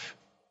eternal life?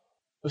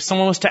 If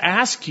someone was to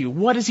ask you,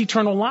 what is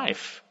eternal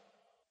life?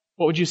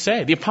 What would you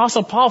say? The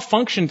Apostle Paul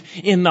functioned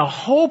in the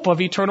hope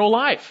of eternal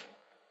life.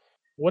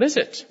 What is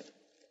it?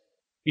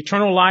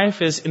 Eternal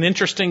life is an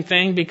interesting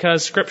thing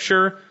because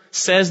Scripture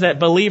says that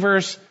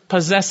believers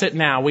possess it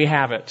now. We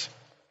have it.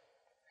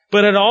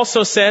 But it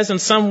also says in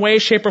some way,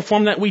 shape, or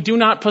form that we do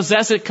not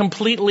possess it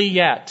completely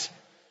yet.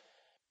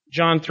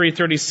 John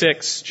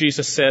 3:36,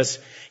 Jesus says,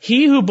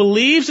 "He who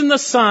believes in the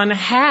Son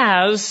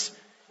has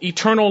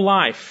eternal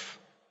life.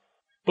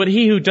 But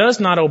he who does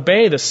not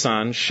obey the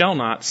Son shall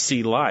not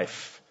see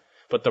life,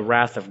 but the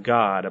wrath of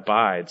God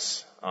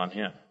abides on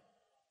him."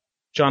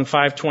 John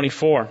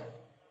 5:24.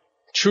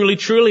 "Truly,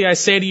 truly, I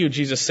say to you,"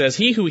 Jesus says,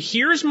 "he who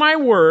hears my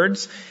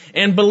words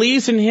and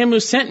believes in him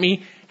who sent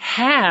me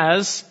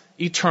has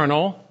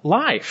eternal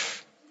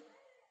life,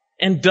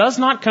 and does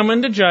not come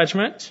into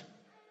judgment,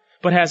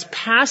 but has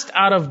passed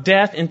out of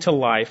death into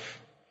life."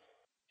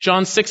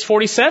 John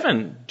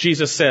 6:47,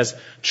 Jesus says,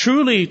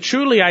 "Truly,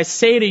 truly, I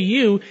say to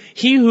you,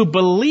 he who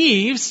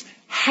believes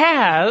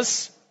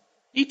has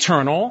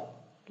eternal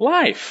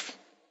life."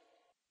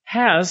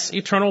 Has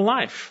eternal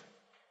life.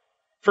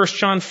 1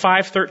 John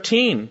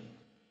 5:13,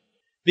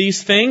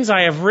 "These things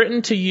I have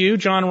written to you,"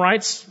 John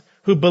writes,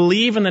 "who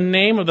believe in the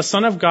name of the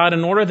Son of God,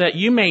 in order that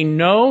you may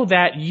know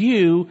that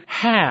you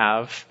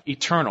have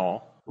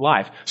eternal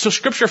life." So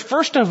Scripture,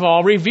 first of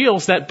all,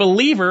 reveals that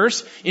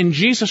believers in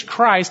Jesus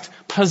Christ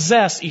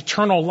possess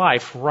eternal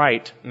life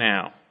right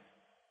now.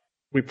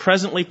 We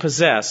presently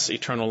possess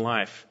eternal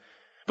life.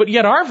 But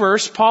yet our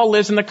verse, Paul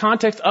lives in the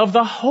context of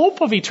the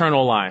hope of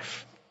eternal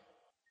life.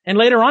 And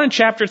later on in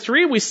chapter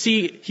 3, we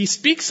see he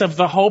speaks of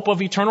the hope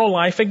of eternal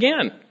life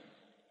again.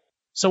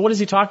 So what is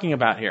he talking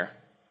about here?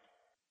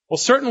 Well,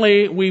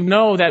 certainly we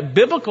know that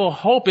biblical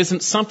hope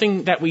isn't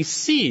something that we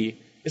see.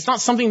 It's not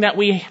something that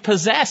we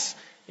possess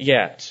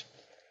yet.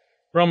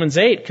 Romans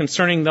 8,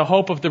 concerning the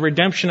hope of the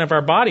redemption of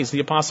our bodies, the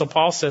Apostle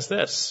Paul says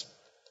this,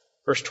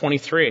 verse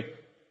 23.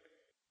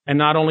 And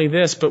not only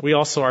this, but we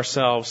also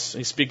ourselves,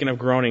 he's speaking of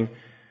groaning,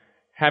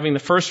 having the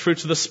first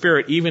fruits of the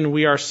Spirit, even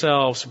we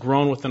ourselves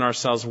groan within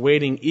ourselves,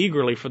 waiting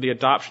eagerly for the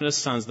adoption as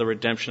sons, the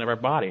redemption of our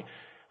body.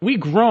 We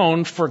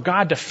groan for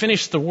God to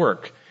finish the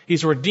work.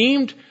 He's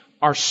redeemed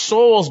our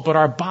souls, but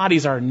our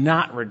bodies are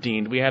not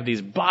redeemed. We have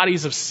these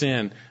bodies of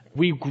sin.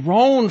 We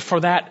groan for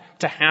that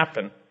to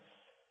happen.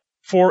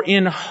 For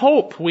in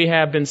hope we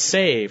have been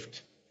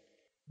saved.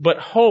 But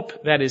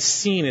hope that is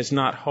seen is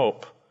not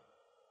hope.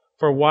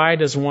 For why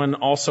does one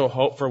also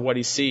hope for what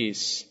he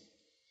sees?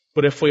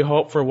 But if we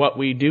hope for what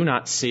we do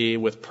not see,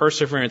 with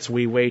perseverance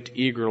we wait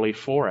eagerly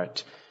for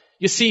it.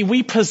 You see,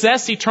 we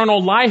possess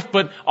eternal life,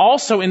 but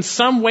also in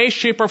some way,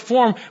 shape, or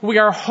form, we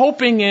are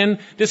hoping in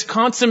this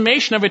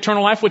consummation of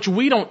eternal life, which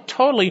we don't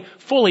totally,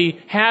 fully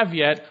have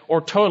yet,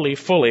 or totally,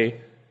 fully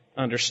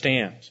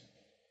understand.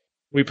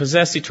 We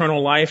possess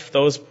eternal life,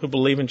 those who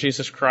believe in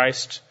Jesus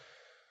Christ,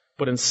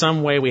 but in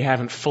some way we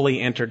haven't fully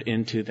entered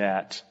into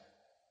that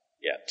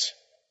yet.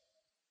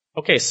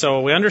 Okay,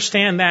 so we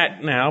understand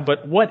that now,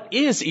 but what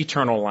is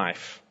eternal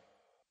life?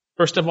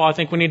 First of all, I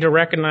think we need to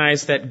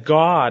recognize that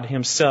God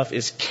himself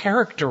is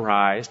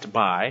characterized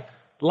by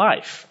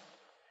life.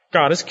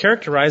 God is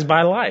characterized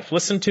by life.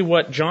 Listen to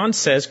what John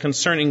says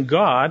concerning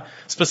God,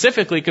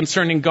 specifically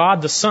concerning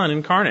God the Son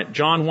incarnate,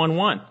 John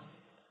 1:1.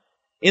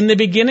 In the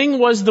beginning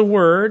was the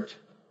Word,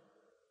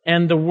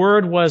 and the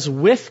Word was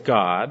with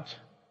God,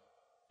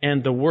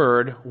 and the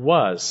Word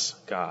was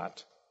God.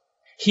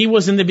 He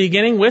was in the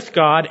beginning with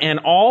God,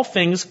 and all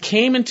things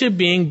came into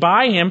being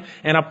by him,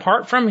 and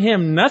apart from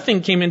him,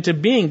 nothing came into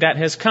being that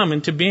has come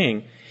into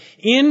being.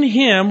 In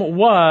him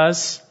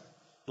was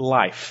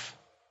life.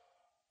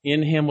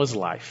 In him was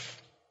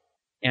life.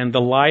 And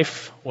the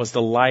life was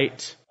the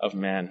light of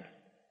men.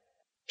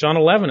 John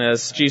 11,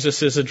 as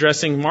Jesus is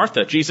addressing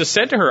Martha, Jesus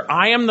said to her,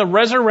 I am the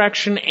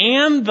resurrection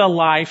and the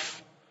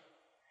life.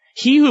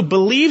 He who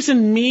believes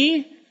in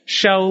me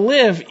shall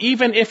live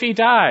even if he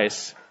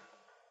dies.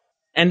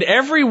 And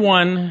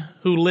everyone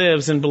who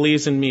lives and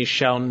believes in me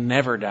shall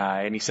never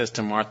die. And he says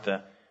to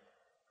Martha,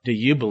 do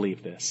you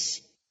believe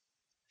this?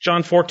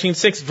 John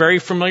 14:6, very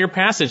familiar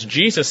passage.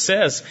 Jesus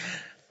says,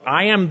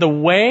 I am the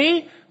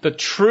way, the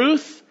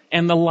truth,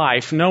 and the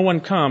life. No one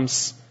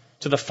comes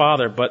to the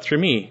Father but through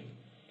me.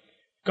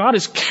 God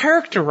is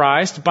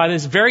characterized by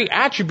this very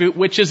attribute,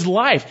 which is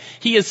life.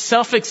 He is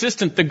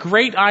self-existent, the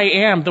great I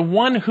am, the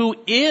one who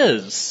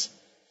is.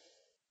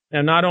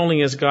 Now, not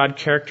only is God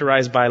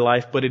characterized by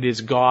life, but it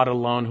is God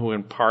alone who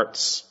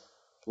imparts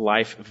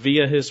life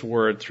via his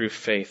word through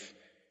faith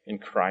in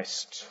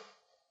Christ.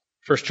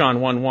 1 John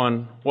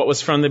 1:1, what was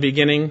from the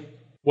beginning,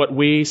 what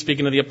we,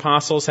 speaking of the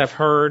apostles, have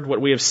heard, what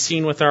we have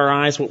seen with our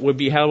eyes, what we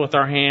beheld with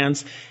our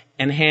hands,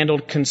 and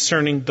handled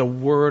concerning the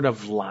word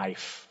of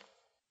life.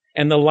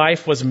 And the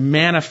life was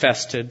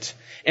manifested,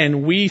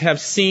 and we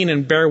have seen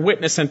and bear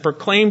witness and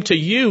proclaim to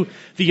you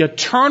the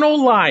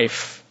eternal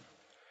life,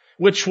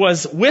 which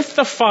was with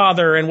the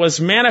Father and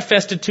was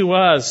manifested to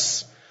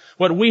us.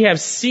 What we have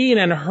seen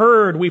and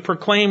heard, we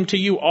proclaim to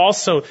you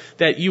also,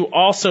 that you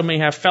also may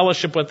have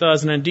fellowship with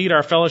us. And indeed,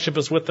 our fellowship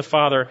is with the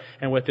Father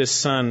and with his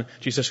Son,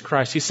 Jesus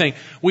Christ. He's saying,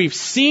 we've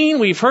seen,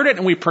 we've heard it,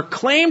 and we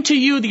proclaim to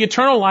you the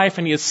eternal life.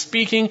 And he is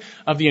speaking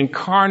of the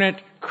incarnate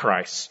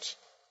Christ.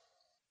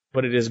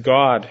 But it is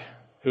God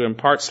who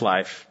imparts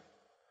life.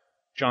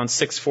 John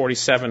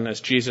 6:47,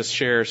 as Jesus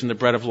shares in the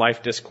Bread of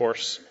Life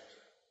discourse.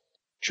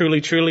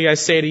 Truly, truly, I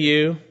say to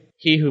you,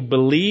 he who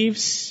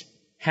believes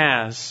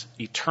has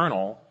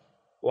eternal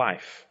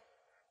life.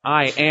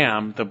 I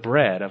am the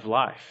bread of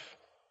life.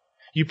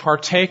 You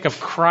partake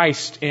of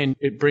Christ, and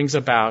it brings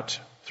about,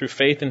 through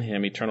faith in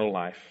him, eternal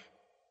life.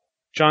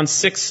 John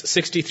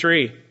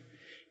 6:63,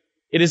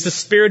 it is the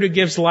Spirit who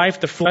gives life.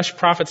 The flesh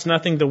profits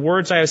nothing. The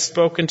words I have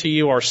spoken to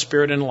you are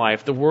spirit and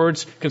life. The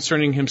words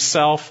concerning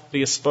himself,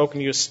 he has spoken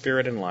to you as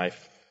spirit and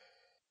life.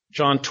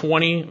 John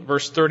 20,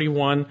 verse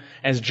 31,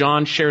 as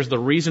John shares the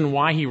reason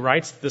why he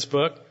writes this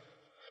book.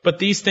 But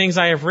these things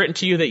I have written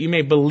to you that you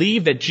may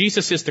believe that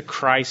Jesus is the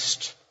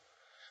Christ,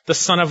 the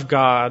Son of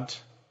God.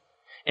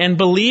 And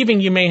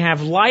believing you may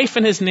have life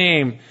in his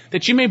name,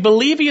 that you may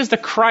believe he is the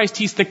Christ,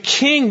 he's the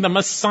King, the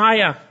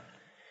Messiah.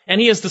 And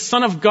he is the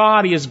Son of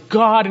God, he is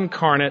God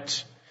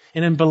incarnate.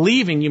 And in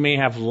believing you may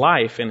have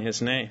life in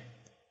his name.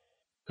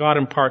 God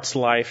imparts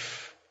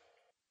life.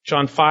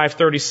 John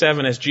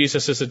 5:37, as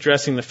Jesus is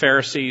addressing the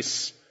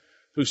Pharisees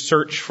who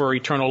search for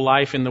eternal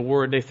life in the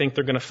Word. They think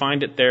they're going to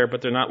find it there,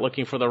 but they're not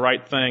looking for the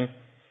right thing.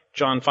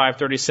 John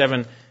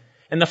 5:37,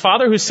 and the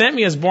Father who sent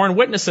me has borne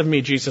witness of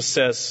me, Jesus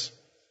says.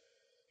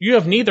 You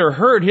have neither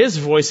heard his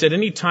voice at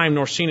any time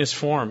nor seen his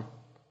form.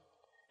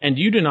 And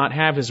you do not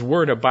have his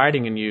word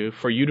abiding in you,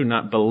 for you do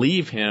not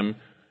believe him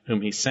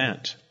whom he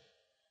sent.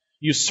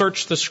 You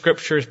search the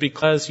Scriptures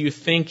because you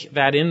think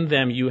that in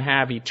them you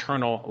have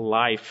eternal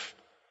life.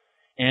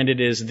 and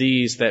it is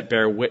these that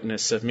bear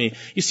witness of me.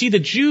 You see, the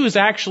Jews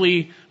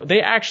actually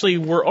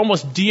were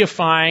almost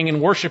deifying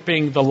and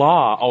worshiping the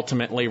law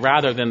ultimately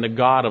rather than the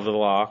God of the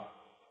law.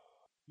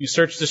 You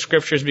search the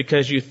scriptures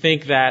because you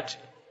think that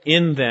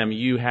in them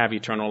you have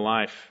eternal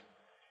life,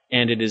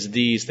 and it is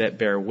these that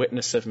bear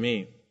witness of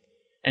me.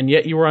 And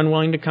yet you are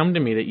unwilling to come to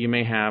me that you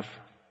may have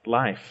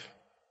life.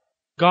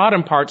 God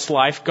imparts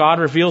life. God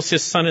reveals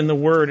His Son in the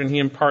Word, and He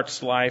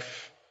imparts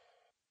life.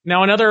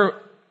 Now, another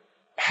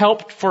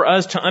help for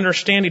us to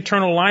understand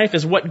eternal life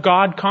is what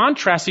God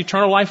contrasts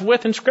eternal life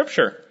with in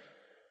Scripture.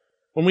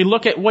 When we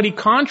look at what He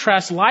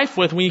contrasts life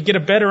with, we get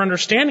a better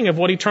understanding of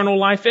what eternal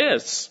life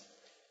is.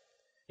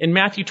 In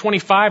Matthew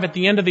 25, at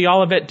the end of the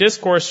Olivet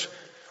Discourse,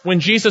 when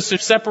Jesus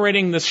is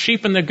separating the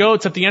sheep and the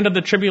goats at the end of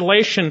the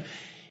tribulation,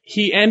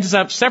 He ends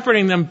up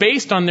separating them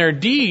based on their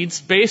deeds,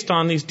 based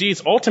on these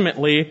deeds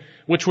ultimately,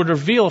 which would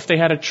reveal if they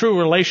had a true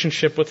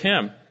relationship with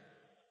Him.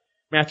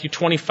 Matthew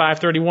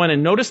 25:31.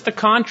 And notice the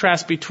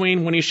contrast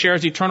between when He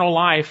shares eternal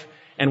life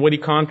and what He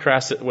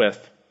contrasts it with.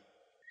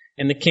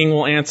 And the king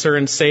will answer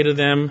and say to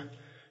them,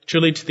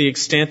 truly to the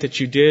extent that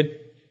you did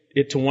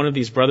it to one of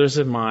these brothers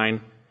of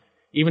mine,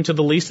 even to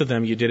the least of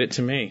them you did it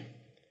to me.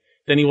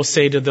 Then He will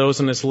say to those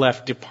on His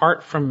left,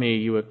 depart from me,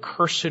 you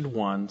accursed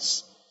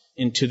ones,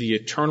 into the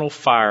eternal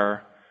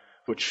fire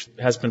which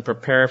has been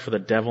prepared for the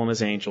devil and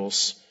his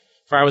angels.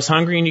 For I was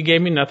hungry and you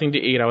gave me nothing to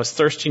eat. I was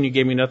thirsty and you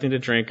gave me nothing to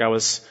drink. I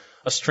was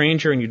a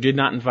stranger and you did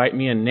not invite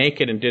me, and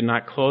naked and did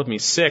not clothe me,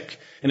 sick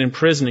and in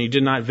prison and you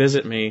did not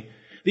visit me.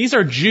 These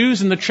are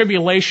Jews in the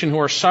tribulation who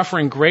are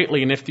suffering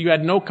greatly, and if you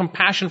had no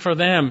compassion for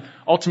them,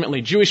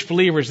 ultimately Jewish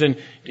believers, then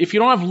if you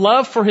don't have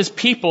love for His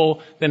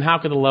people, then how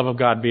could the love of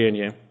God be in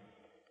you?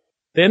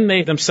 Then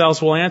they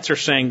themselves will answer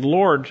saying,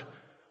 Lord,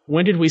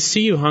 when did we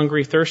see you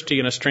hungry, thirsty,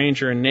 and a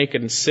stranger, and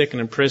naked, and sick,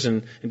 and in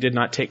prison, and did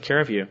not take care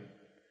of you?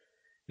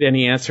 Then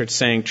He answered,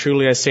 saying,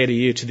 truly I say to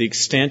you, to the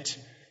extent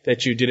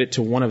that you did it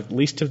to one of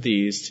least of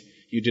these,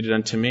 you did it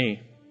unto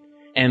me.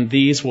 And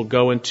these will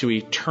go into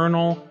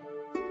eternal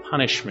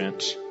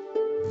punishment,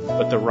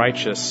 but the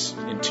righteous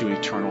into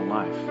eternal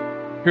life.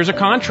 Here's a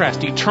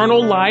contrast: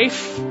 eternal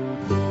life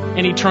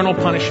and eternal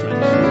punishment.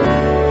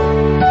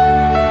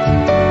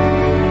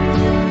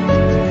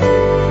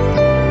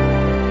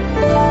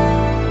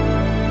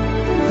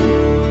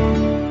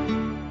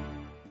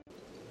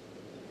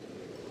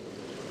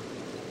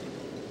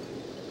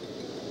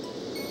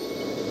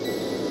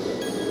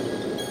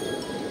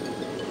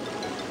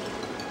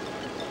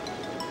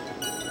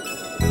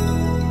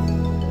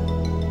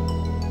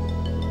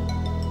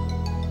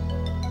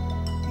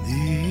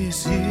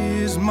 This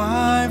is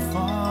my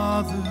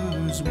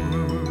Father's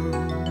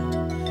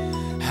word,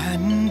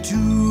 and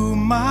to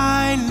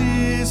my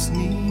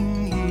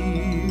listening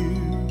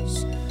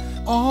ears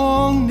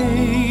all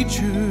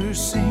nature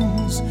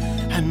sings,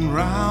 and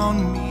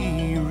round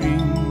me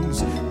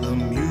rings the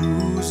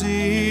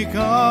music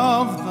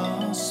of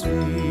the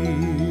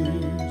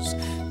spheres.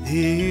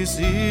 This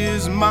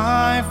is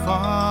my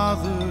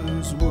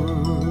Father's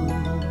word.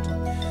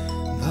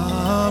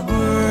 The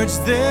birds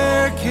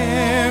their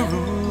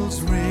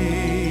carols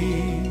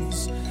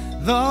raise,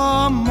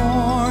 the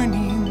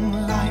morning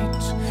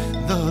light,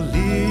 the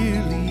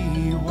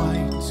lily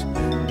white,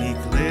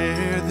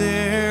 declare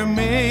their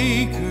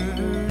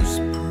Maker's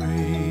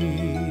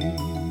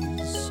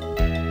praise.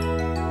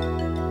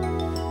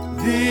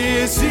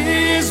 This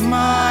is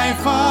my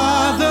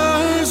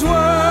Father's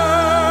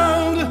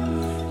world.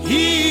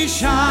 He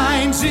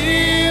shines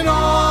in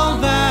all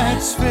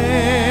that's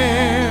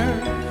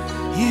fair.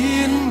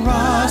 In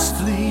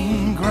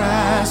rustling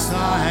grass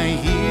I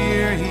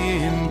hear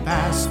Him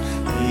pass.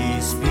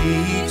 He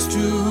speaks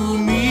to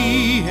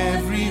me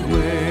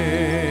everywhere.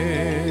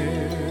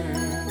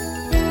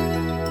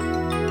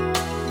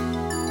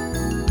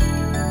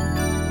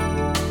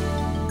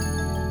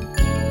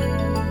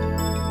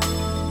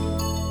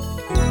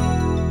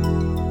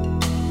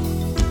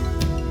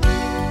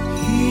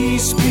 He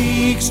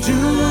speaks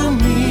to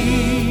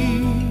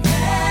me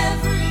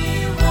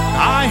everywhere.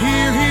 I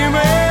hear Him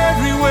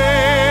everywhere.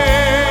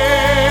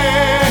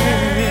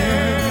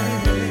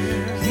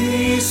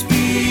 He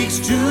speaks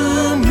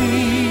to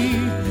me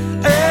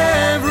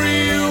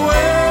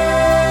everywhere.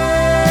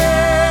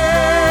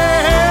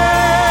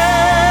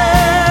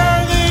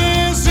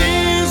 This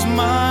is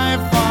my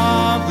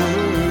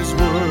Father's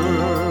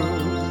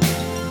world.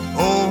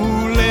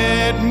 Oh,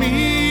 let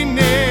me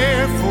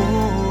ne'er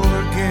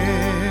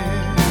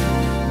forget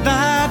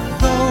that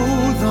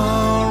though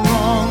the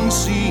wrong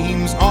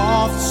seems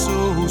oft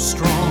so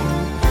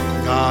strong,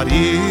 God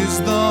is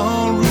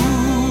the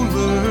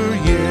ruler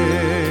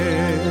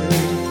yet.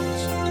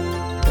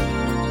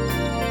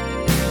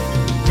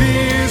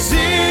 This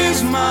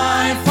is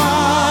my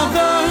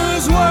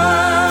Father's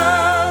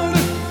world.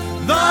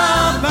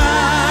 The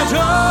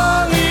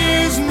battle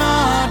is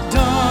not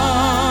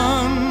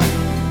done.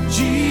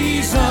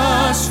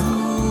 Jesus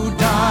who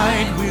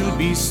died will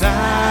be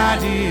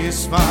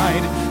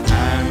satisfied,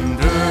 and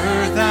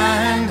earth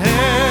and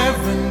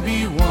heaven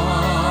be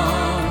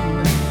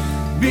one.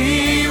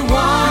 Be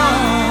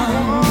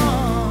one,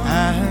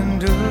 and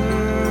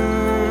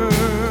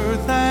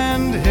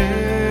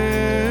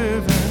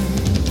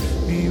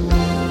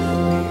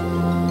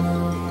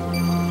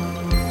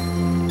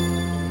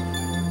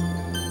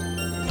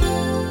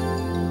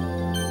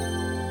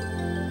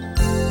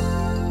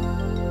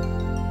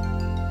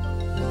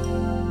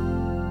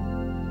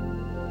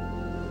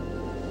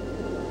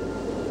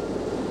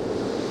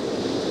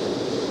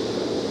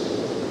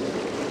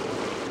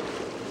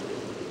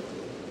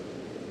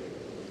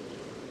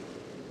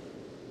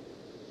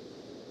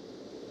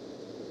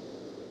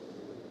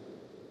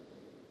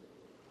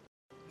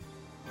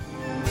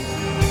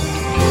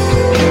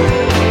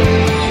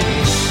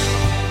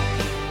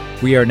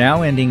We are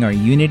now ending our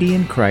Unity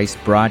in Christ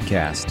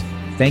broadcast.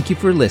 Thank you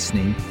for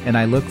listening, and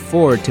I look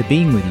forward to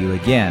being with you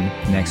again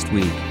next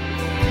week.